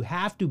 Like, you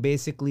have to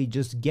basically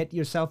just get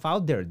yourself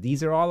out there.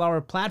 These are all our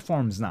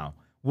platforms now.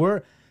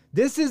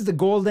 This is the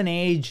golden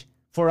age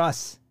for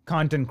us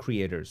content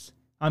creators.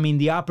 I mean,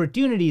 the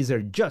opportunities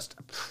are just,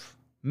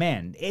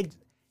 man,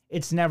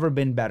 it's never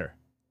been better.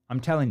 I'm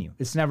telling you,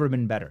 it's never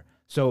been better.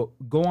 So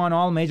go on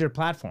all major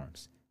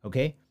platforms,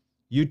 okay?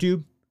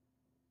 YouTube,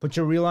 put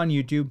your reel on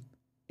YouTube,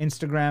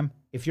 Instagram.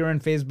 If you're in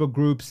Facebook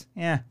groups,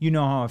 you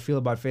know how I feel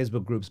about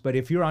Facebook groups. But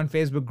if you're on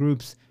Facebook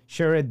groups,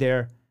 share it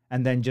there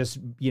and then just,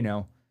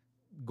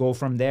 go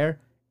from there.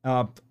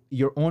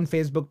 Your own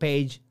Facebook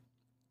page.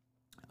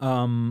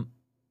 Am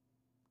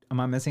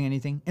I missing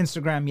anything?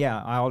 Instagram,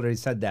 yeah, I already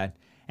said that.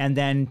 And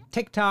then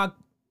TikTok,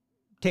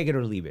 take it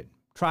or leave it.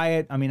 Try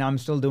it. I mean, I'm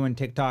still doing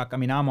TikTok. I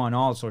mean, I'm on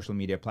all social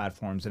media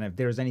platforms. And if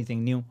there's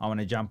anything new, I want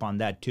to jump on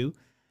that too.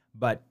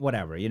 But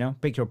whatever,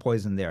 pick your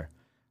poison there.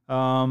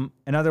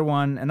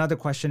 Another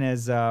question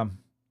is, I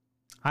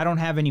don't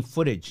have any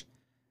footage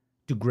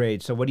to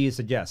grade. So what do you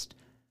suggest?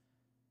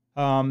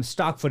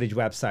 Stock footage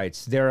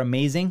websites. They're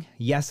amazing.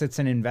 Yes, it's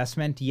an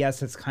investment.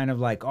 Yes, it's kind of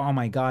like, oh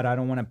my God, I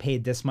don't want to pay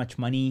this much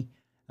money,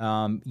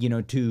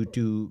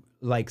 to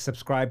like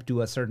subscribe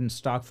to a certain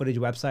stock footage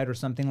website or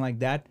something like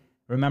that.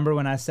 Remember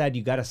when I said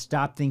you got to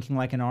stop thinking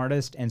like an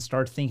artist and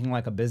start thinking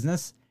like a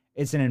business?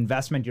 It's an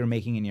investment you're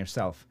making in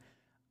yourself.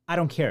 I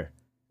don't care.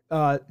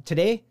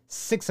 Today,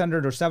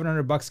 $600 or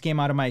 $700 came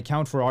out of my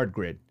account for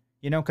ArtGrid,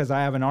 because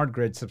I have an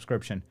ArtGrid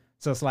subscription.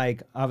 So it's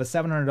like I have a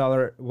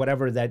 $700,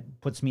 whatever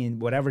that puts me in,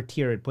 whatever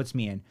tier it puts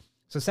me in.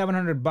 So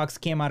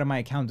 $700 came out of my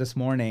account this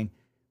morning,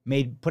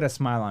 put a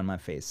smile on my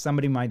face.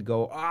 Somebody might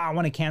go, I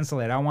want to cancel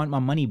it. I want my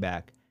money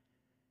back.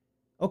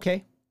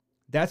 Okay,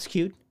 that's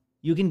cute.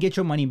 You can get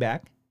your money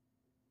back.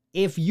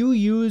 If you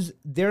use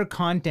their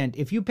content,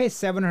 if you pay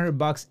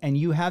 $700 and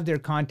you have their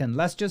content,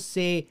 let's just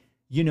say,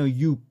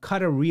 you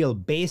cut a reel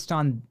based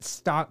on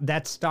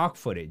stock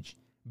footage,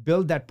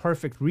 build that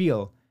perfect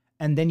reel,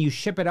 and then you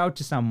ship it out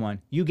to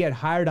someone, you get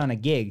hired on a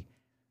gig.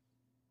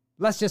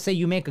 Let's just say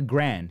you make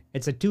 $1,000.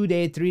 It's a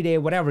 2-day, 3-day,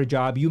 whatever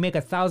job. You make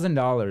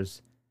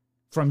 $1,000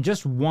 from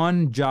just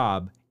one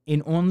job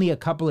in only a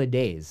couple of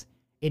days.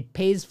 It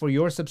pays for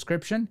your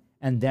subscription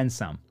and then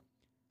some.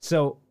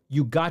 So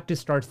you got to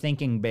start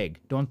thinking big.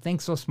 Don't think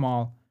so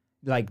small.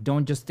 Like,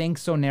 don't just think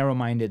so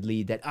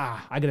narrow-mindedly that,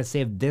 I got to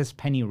save this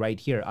penny right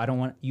here.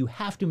 You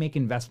have to make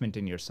investment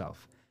in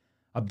yourself.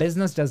 A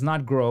business does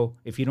not grow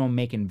if you don't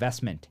make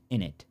investment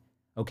in it.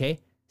 Okay?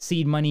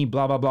 Seed money,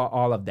 blah, blah, blah,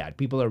 all of that.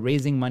 People are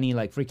raising money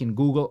like freaking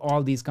Google.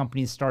 All these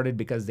companies started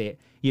because they,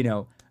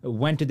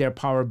 went to their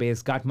power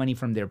base, got money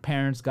from their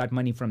parents, got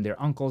money from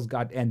their uncles,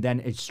 and then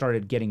it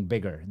started getting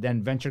bigger.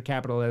 Then venture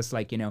capitalists,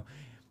 like,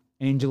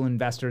 angel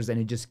investors,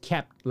 and it just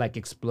kept like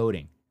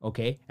exploding.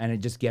 Okay? And it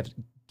just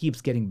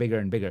keeps getting bigger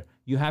and bigger.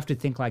 You have to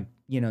think like,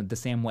 the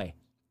same way.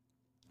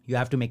 You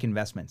have to make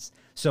investments.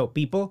 So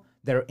people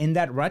that are in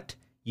that rut,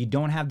 you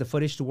don't have the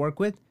footage to work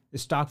with, the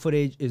stock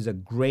footage is a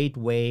great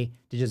way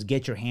to just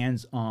get your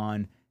hands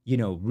on,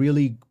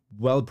 really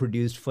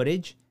well-produced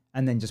footage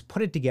and then just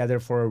put it together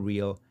for a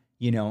reel,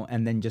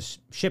 and then just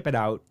ship it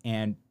out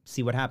and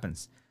see what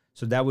happens.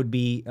 So that would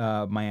be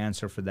my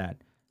answer for that.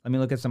 Let me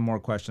look at some more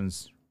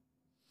questions.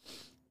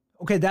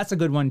 Okay, that's a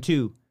good one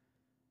too.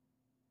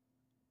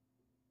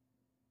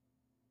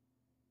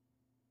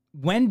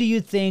 When do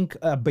you think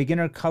a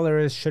beginner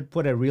colorist should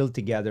put a reel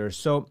together?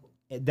 So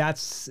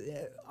that's,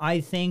 I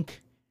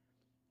think,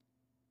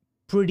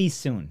 pretty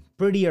soon,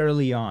 pretty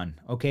early on.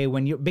 Okay,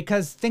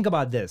 because think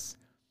about this.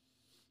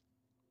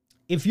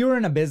 If you're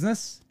in a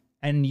business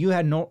and you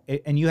have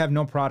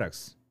no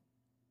products,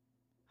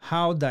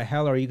 how the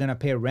hell are you gonna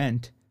pay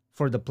rent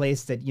for the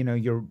place that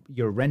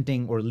you're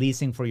renting or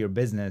leasing for your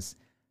business?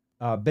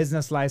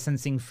 Business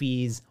licensing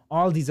fees,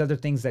 all these other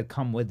things that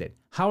come with it.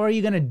 How are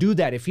you gonna do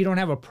that if you don't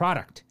have a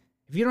product?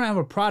 If you don't have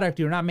a product,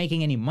 you're not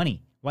making any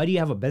money. Why do you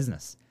have a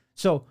business?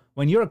 So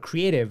when you're a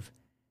creative,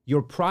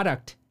 your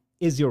product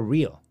is your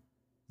reel.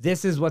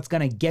 This is what's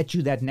going to get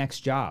you that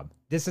next job.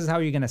 This is how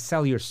you're going to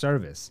sell your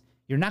service.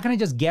 You're not going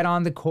to just get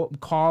on the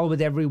call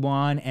with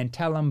everyone and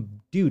tell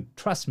them, dude,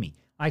 trust me,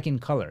 I can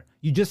color.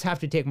 You just have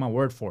to take my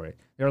word for it.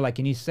 They're like,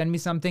 can you send me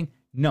something?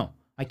 No,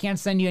 I can't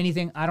send you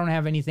anything. I don't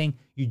have anything.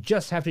 You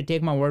just have to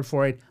take my word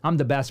for it. I'm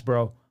the best,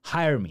 bro.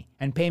 Hire me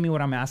and pay me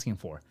what I'm asking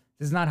for.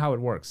 This is not how it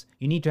works.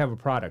 You need to have a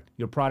product.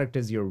 Your product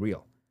is your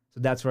reel.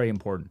 So that's very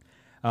important.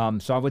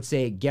 So I would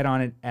say get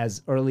on it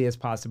as early as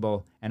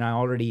possible. And I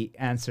already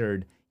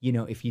answered,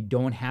 if you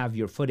don't have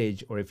your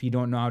footage or if you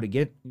don't know how to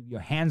get your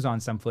hands on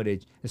some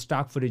footage, the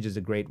stock footage is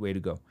a great way to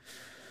go.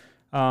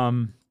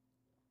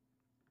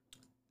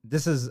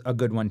 This is a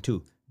good one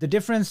too.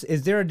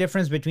 Is there a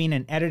difference between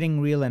an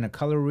editing reel and a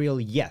color reel?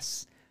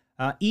 Yes.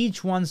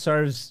 Each one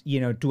serves,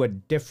 to a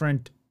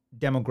different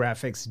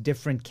demographics,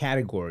 different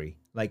category,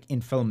 like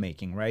in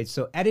filmmaking, right?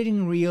 So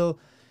editing reel,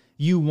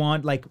 you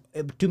want, like,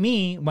 to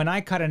me, when I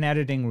cut an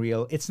editing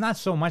reel, it's not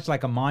so much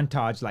like a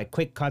montage, like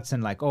quick cuts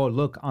and like, oh,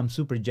 look, I'm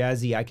super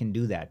jazzy, I can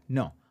do that.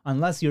 No,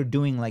 unless you're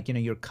doing like,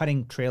 you're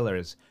cutting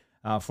trailers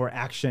for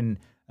action,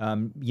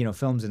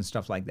 films and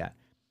stuff like that.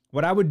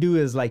 What I would do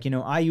is like,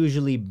 I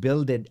usually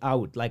build it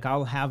out. Like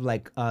I'll have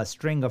like a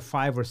string of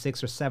 5 or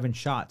 6 or 7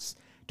 shots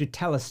to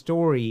tell a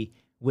story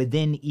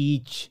within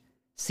each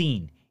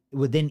scene.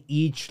 within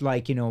each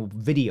like,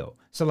 video.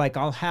 So like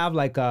I'll have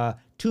like a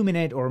 2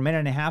 minute or a minute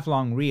and a half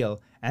long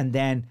reel, and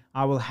then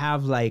I will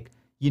have like,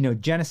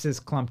 Genesis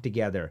clumped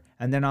together,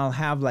 and then I'll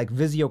have like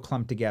Vizio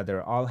clumped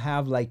together. I'll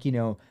have like,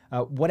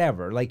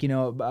 whatever, like,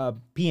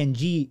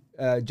 PNG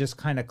just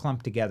kind of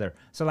clumped together.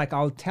 So like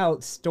I'll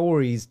tell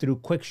stories through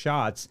quick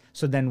shots.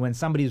 So then when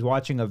somebody's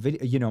watching a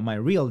video, my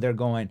reel, they're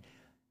going,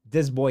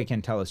 this boy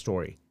can tell a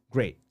story.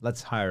 Great,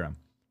 let's hire him.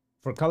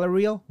 For color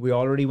reel, we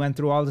already went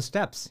through all the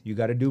steps. You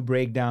got to do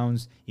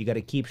breakdowns. You got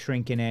to keep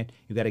shrinking it.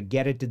 You got to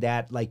get it to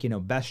that, like,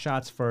 best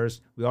shots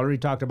first. We already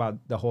talked about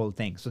the whole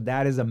thing. So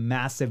that is a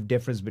massive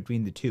difference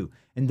between the two.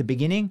 In the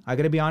beginning, I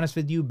got to be honest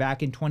with you,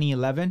 back in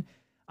 2011,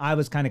 I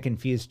was kind of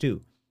confused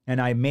too. And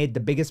I made the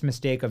biggest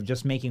mistake of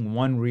just making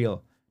one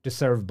reel to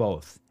serve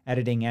both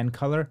editing and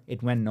color.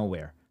 It went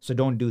nowhere. So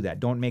don't do that.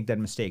 Don't make that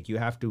mistake. You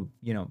have to,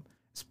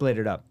 split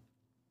it up.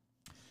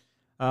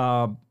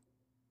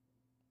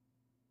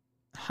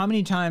 How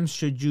many times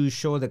should you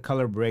show the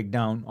color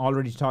breakdown?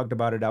 Already talked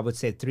about it. I would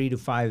say 3 to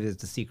 5 is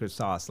the secret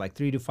sauce, like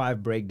 3 to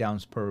 5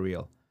 breakdowns per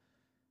reel.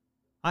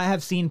 I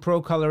have seen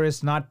pro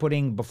colorists not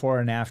putting before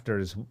and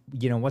afters.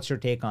 What's your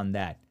take on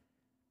that?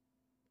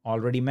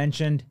 Already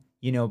mentioned,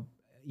 you're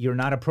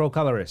not a pro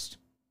colorist.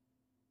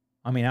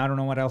 I mean, I don't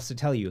know what else to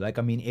tell you. Like,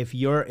 I mean, if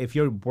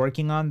you're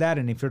working on that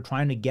and if you're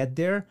trying to get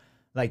there,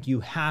 like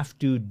you have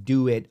to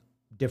do it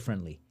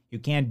differently. You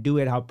can't do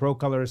it how pro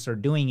colorists are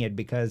doing it,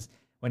 because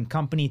when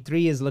company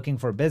 3 is looking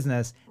for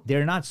business,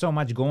 they're not so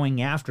much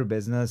going after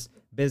business.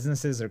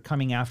 Businesses are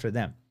coming after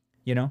them.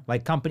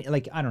 Like company,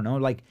 like, I don't know,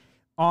 like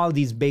all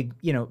these big,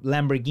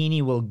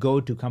 Lamborghini will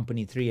go to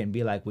company 3 and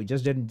be like, we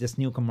just did this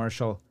new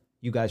commercial.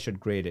 You guys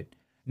should grade it.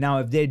 Now,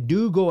 if they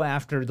do go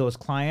after those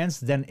clients,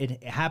 then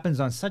it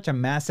happens on such a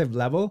massive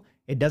level.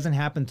 It doesn't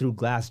happen through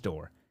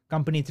Glassdoor.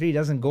 Company 3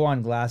 doesn't go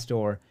on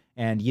Glassdoor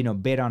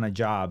and, bid on a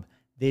job.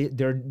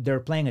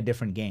 They're playing a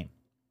different game.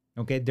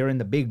 Okay. They're in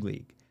the big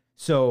league.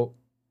 So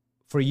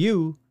for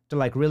you to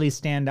like really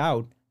stand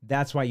out,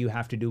 that's why you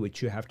have to do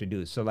what you have to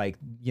do. So like,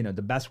 the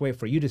best way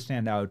for you to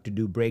stand out, to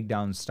do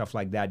breakdowns, stuff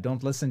like that.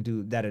 Don't listen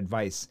to that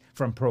advice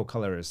from pro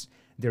colorists.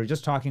 They're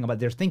just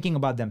they're thinking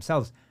about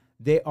themselves.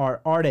 They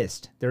are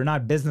artists. They're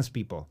not business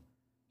people.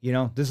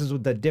 This is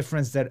the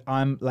difference that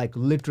I'm like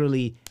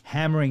literally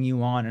hammering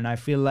you on. And I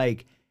feel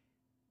like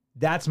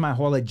that's my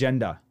whole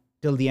agenda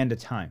till the end of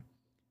time.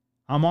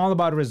 I'm all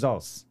about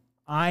results.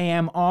 I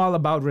am all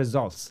about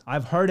results.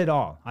 I've heard it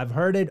all. I've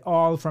heard it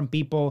all from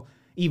people,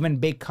 even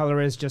big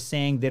colorists, just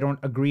saying they don't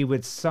agree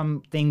with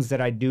some things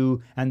that I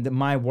do and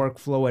my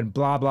workflow and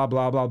blah, blah,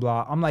 blah, blah,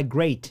 blah. I'm like,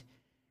 great.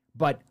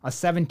 But a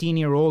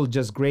 17-year-old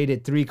just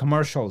graded 3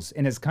 commercials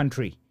in his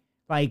country,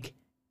 like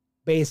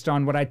based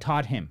on what I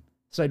taught him.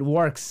 So it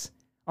works.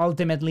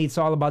 Ultimately, it's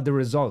all about the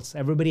results.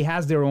 Everybody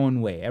has their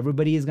own way.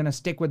 Everybody is going to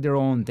stick with their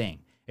own thing.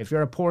 If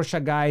you're a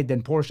Porsche guy,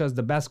 then Porsche is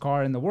the best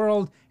car in the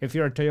world. If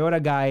you're a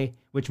Toyota guy,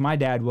 which my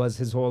dad was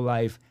his whole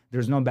life,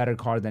 there's no better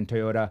car than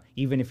Toyota.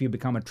 Even if you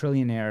become a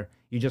trillionaire,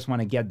 you just want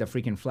to get the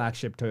freaking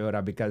flagship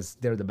Toyota because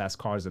they're the best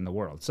cars in the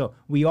world. So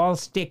we all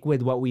stick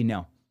with what we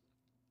know.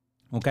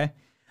 Okay?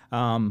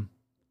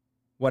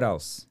 What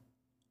else?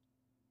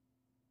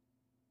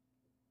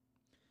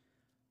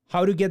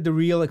 How to get the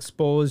reel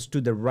exposed to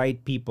the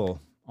right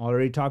people.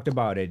 Already talked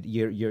about it.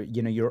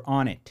 You're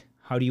on it.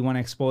 How do you want to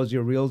expose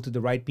your reel to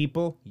the right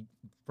people?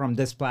 From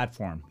this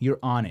platform. You're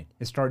on it.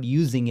 Start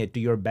using it to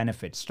your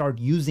benefit. Start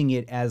using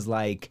it as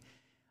like,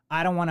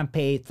 I don't want to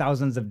pay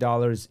thousands of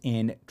dollars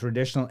in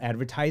traditional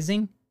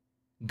advertising.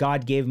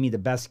 God gave me the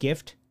best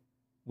gift,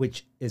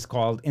 which is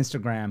called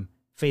Instagram,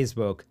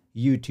 Facebook,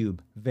 YouTube,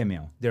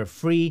 Vimeo. They're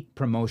free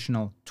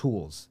promotional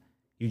tools.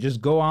 You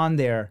just go on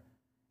there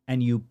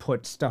and you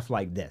put stuff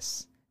like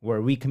this,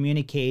 where we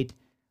communicate.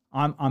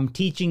 I'm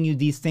teaching you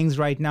these things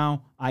right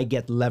now. I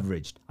get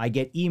leveraged. I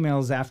get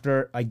emails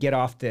after I get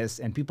off this,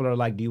 and people are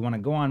like, do you want to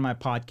go on my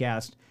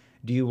podcast?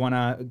 Do you want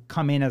to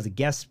come in as a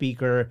guest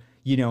speaker,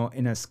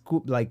 in a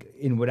school, like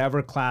in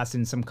whatever class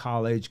in some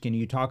college? Can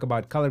you talk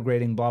about color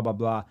grading, blah, blah,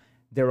 blah.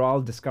 They're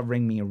all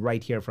discovering me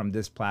right here from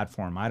this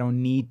platform. I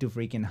don't need to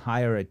freaking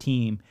hire a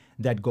team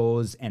that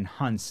goes and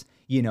hunts,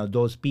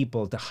 those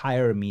people to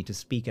hire me to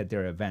speak at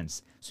their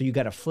events. So you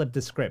got to flip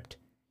the script.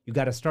 You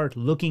got to start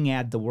looking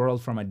at the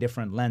world from a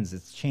different lens.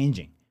 It's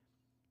changing.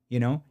 You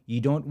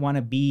don't want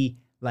to be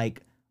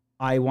like,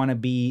 I want to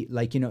be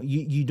like,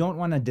 you don't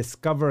want to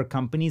discover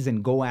companies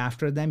and go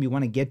after them. You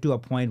want to get to a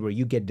point where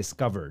you get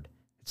discovered.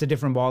 It's a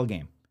different ball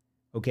game.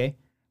 Okay.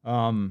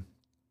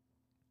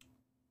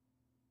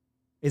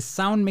 Is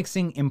sound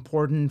mixing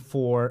important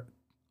for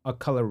a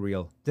color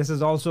reel? This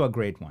is also a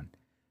great one.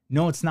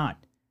 No, it's not.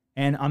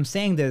 And I'm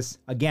saying this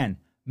again,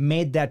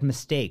 made that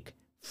mistake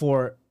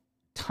for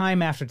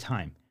time after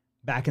time.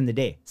 Back in the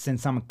day,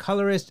 since I'm a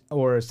colorist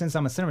or since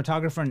I'm a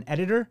cinematographer and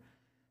editor,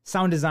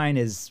 sound design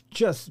is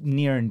just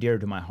near and dear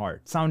to my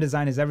heart. Sound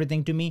design is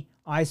everything to me.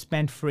 I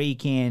spent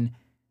freaking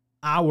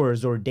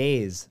hours or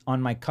days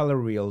on my color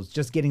reels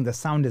just getting the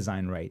sound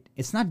design right.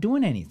 It's not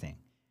doing anything.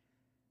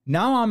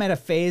 Now I'm at a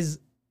phase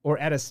or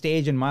at a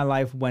stage in my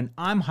life when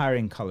I'm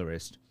hiring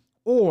colorists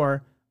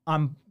or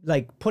I'm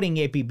like putting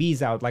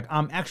APBs out. Like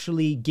I'm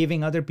actually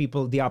giving other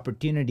people the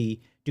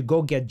opportunity to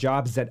go get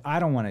jobs that I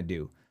don't want to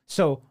do.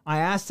 So I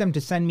asked them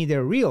to send me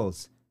their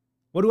reels.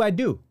 What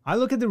do? I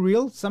look at the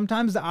reel.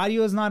 Sometimes the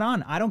audio is not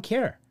on. I don't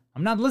care.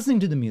 I'm not listening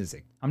to the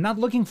music. I'm not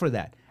looking for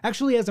that.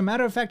 Actually, as a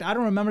matter of fact, I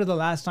don't remember the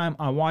last time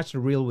I watched a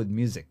reel with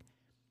music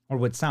or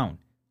with sound.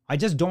 I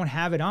just don't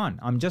have it on.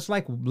 I'm just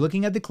like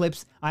looking at the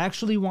clips. I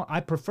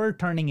prefer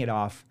turning it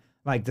off,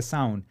 like the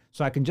sound,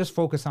 so I can just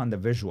focus on the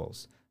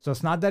visuals. So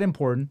it's not that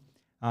important.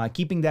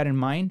 Keeping that in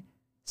mind,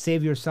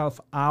 save yourself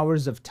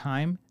hours of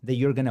time that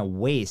you're gonna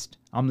waste.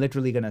 I'm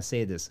literally gonna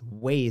say this,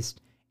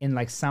 waste in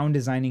like sound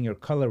designing your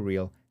color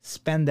reel.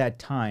 Spend that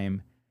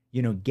time,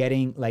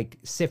 getting like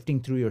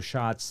sifting through your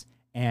shots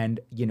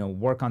and,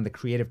 work on the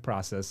creative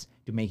process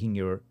to making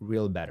your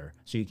reel better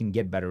so you can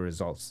get better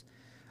results.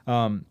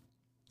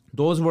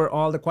 Those were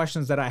all the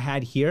questions that I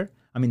had here.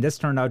 I mean, this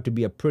turned out to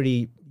be a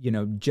pretty,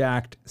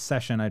 jacked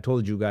session. I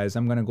told you guys,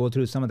 I'm going to go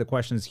through some of the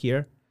questions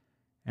here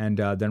and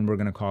then we're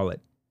going to call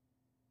it.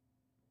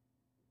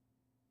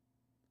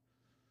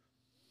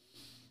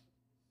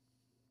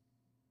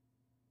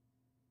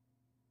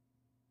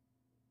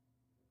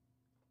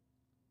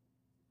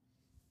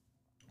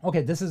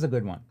 Okay, this is a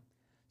good one.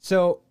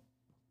 So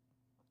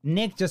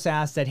Nick just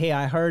asked that, hey,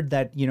 I heard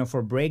that,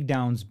 for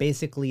breakdowns,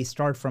 basically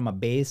start from a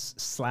base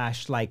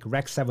 / like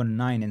Rec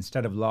 709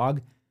 instead of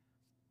log.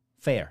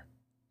 Fair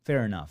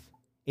enough.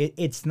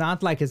 It's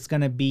not like it's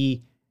going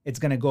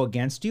to go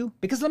against you.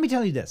 Because let me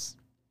tell you this.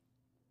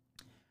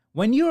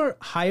 When you're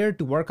hired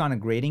to work on a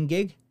grading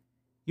gig,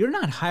 you're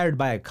not hired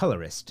by a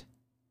colorist.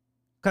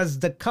 Because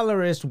the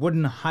colorist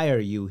wouldn't hire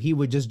you. He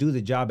would just do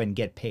the job and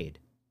get paid.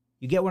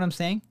 You get what I'm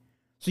saying?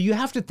 So you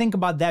have to think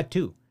about that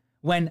too.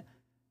 When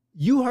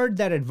you heard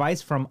that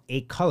advice from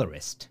a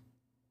colorist,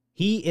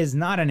 he is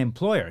not an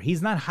employer.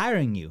 He's not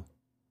hiring you.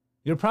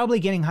 You're probably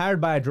getting hired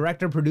by a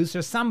director,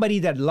 producer, somebody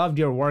that loved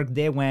your work.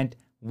 They went,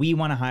 we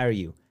want to hire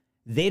you.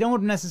 They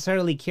don't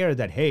necessarily care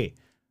that, hey,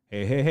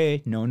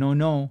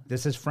 no.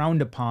 This is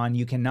frowned upon.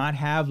 You cannot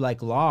have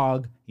like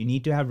log. You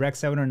need to have Rec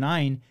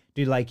 709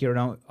 to like,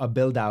 a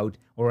build out,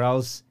 or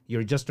else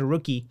you're just a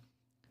rookie.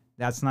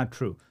 That's not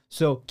true.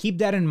 So keep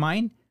that in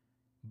mind,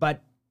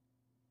 but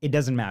it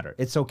doesn't matter.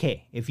 It's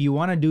okay. If you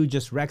want to do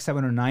just Rec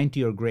 709 to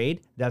your grade,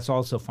 that's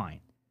also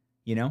fine.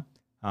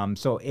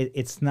 So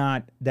it's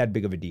not that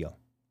big of a deal.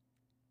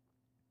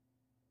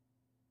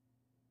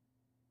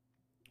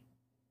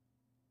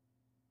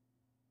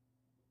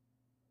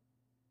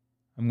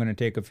 I'm going to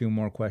take a few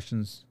more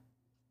questions.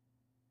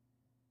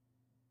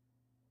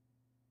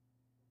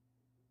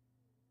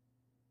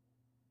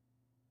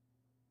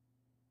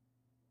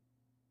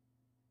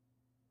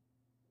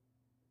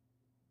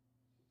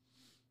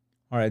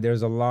 All right,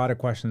 there's a lot of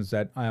questions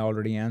that I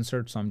already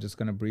answered, so I'm just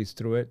going to breeze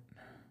through it.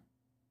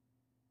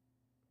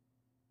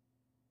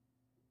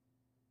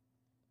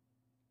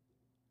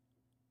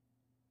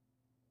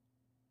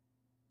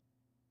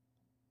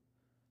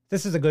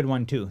 This is a good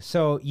one too.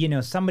 So,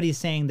 somebody's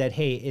saying that,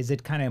 hey, is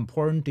it kind of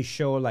important to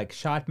show like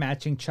shot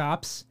matching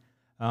chops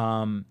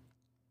when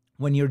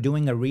you're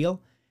doing a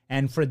reel?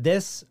 And for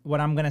this, what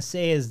I'm going to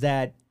say is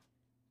that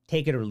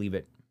take it or leave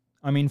it.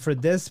 I mean, for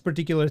this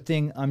particular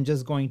thing, I'm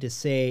just going to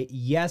say,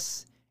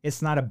 yes,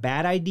 it's not a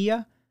bad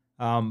idea.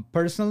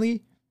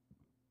 Personally,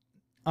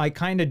 I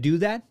kind of do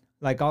that.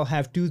 Like I'll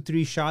have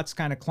 2-3 shots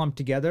kind of clumped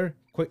together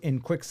in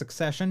quick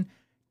succession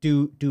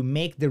to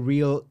make the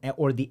reel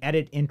or the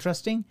edit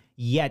interesting,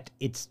 yet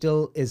it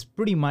still is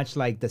pretty much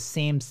like the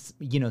same,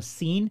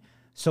 scene.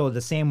 So the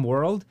same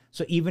world.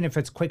 So even if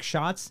it's quick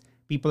shots,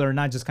 people are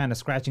not just kind of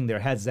scratching their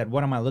heads that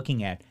what am I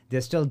looking at? They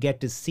still get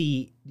to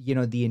see,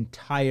 the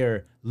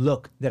entire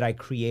look that I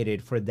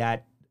created for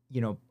that,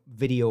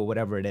 video,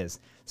 whatever it is.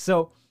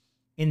 So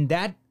in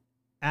that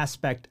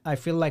aspect, I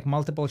feel like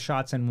multiple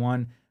shots in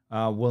one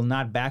will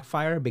not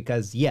backfire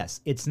because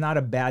yes, it's not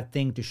a bad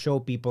thing to show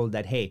people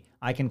that, hey,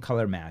 I can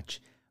color match.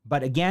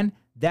 But again,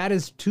 that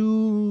is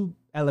too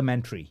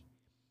elementary.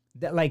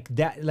 When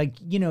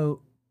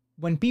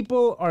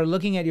people are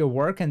looking at your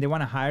work and they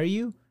want to hire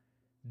you,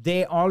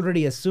 they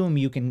already assume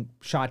you can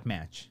shot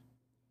match.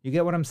 You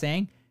get what I'm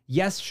saying?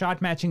 Yes,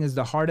 shot matching is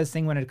the hardest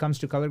thing when it comes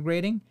to color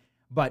grading.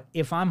 But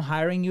if I'm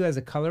hiring you as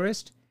a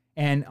colorist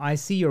and I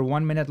see your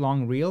 1 minute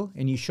long reel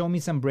and you show me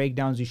some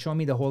breakdowns, you show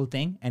me the whole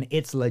thing and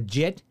it's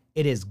legit,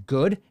 it is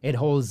good, it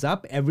holds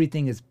up,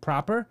 everything is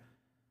proper,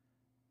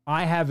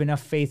 I have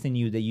enough faith in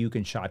you that you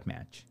can shot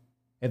match,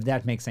 if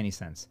that makes any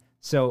sense.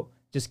 So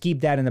just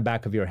keep that in the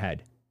back of your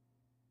head.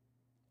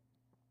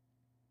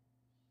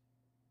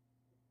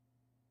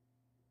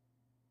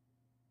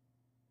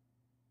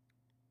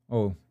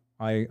 Oh,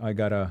 I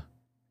got a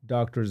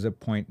doctor's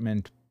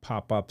appointment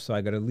pop up, so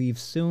I got to leave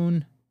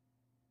soon.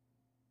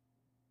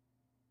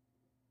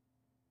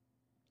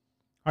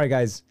 All right,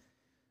 guys.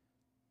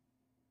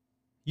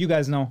 You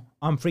guys know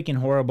I'm freaking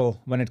horrible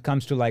when it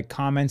comes to like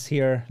comments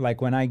here.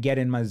 Like when I get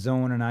in my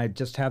zone and I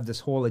just have this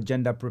whole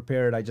agenda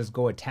prepared, I just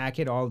go attack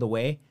it all the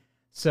way.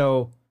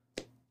 So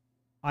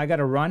I got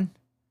to run.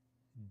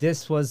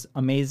 This was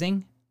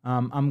amazing.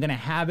 I'm going to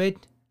have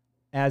it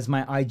as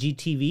my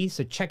IGTV.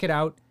 So check it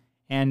out.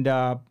 And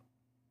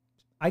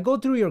I go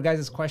through your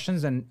guys'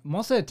 questions, and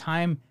most of the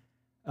time,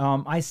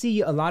 I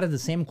see a lot of the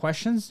same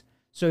questions.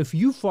 So if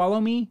you follow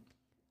me,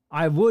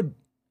 I would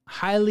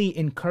highly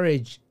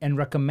encourage and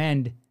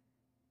recommend,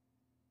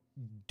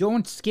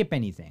 don't skip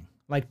anything.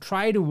 Like,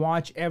 try to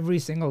watch every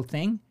single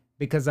thing,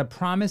 because I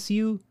promise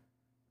you,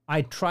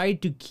 I try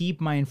to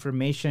keep my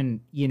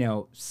information,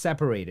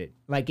 separated.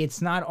 Like,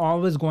 it's not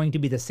always going to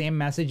be the same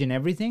message and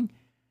everything.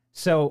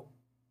 So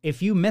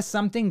if you miss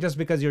something just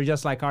because you're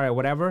just like, all right,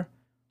 whatever,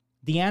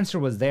 the answer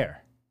was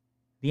there.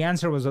 The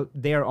answer was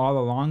there all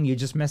along. You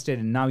just missed it,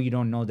 and now you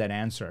don't know that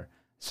answer.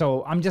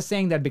 So I'm just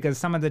saying that because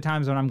some of the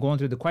times when I'm going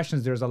through the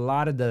questions, there's a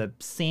lot of the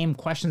same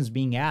questions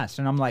being asked.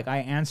 And I'm like, I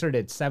answered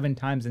it 7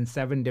 times in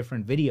 7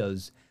 different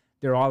videos.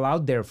 They're all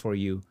out there for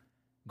you.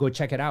 Go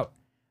check it out.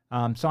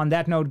 So on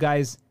that note,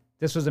 guys,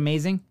 this was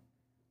amazing.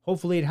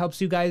 Hopefully it helps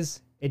you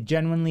guys. It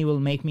genuinely will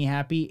make me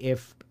happy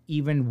if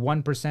even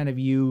 1% of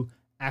you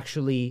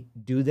actually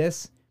do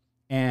this.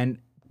 And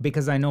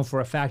because I know for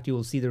a fact you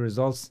will see the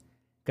results,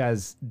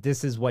 because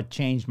this is what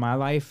changed my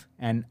life.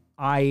 And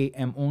I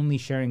am only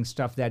sharing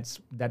stuff that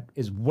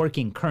is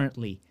working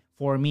currently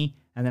for me.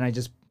 And then I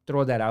just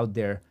throw that out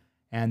there,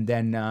 and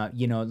then,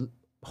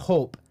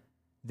 hope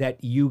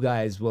that you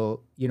guys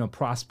will,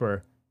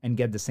 prosper and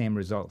get the same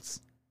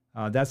results.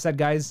 That's that,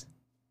 guys.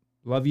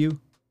 Love you.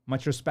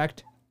 Much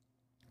respect.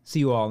 See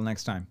you all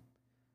next time.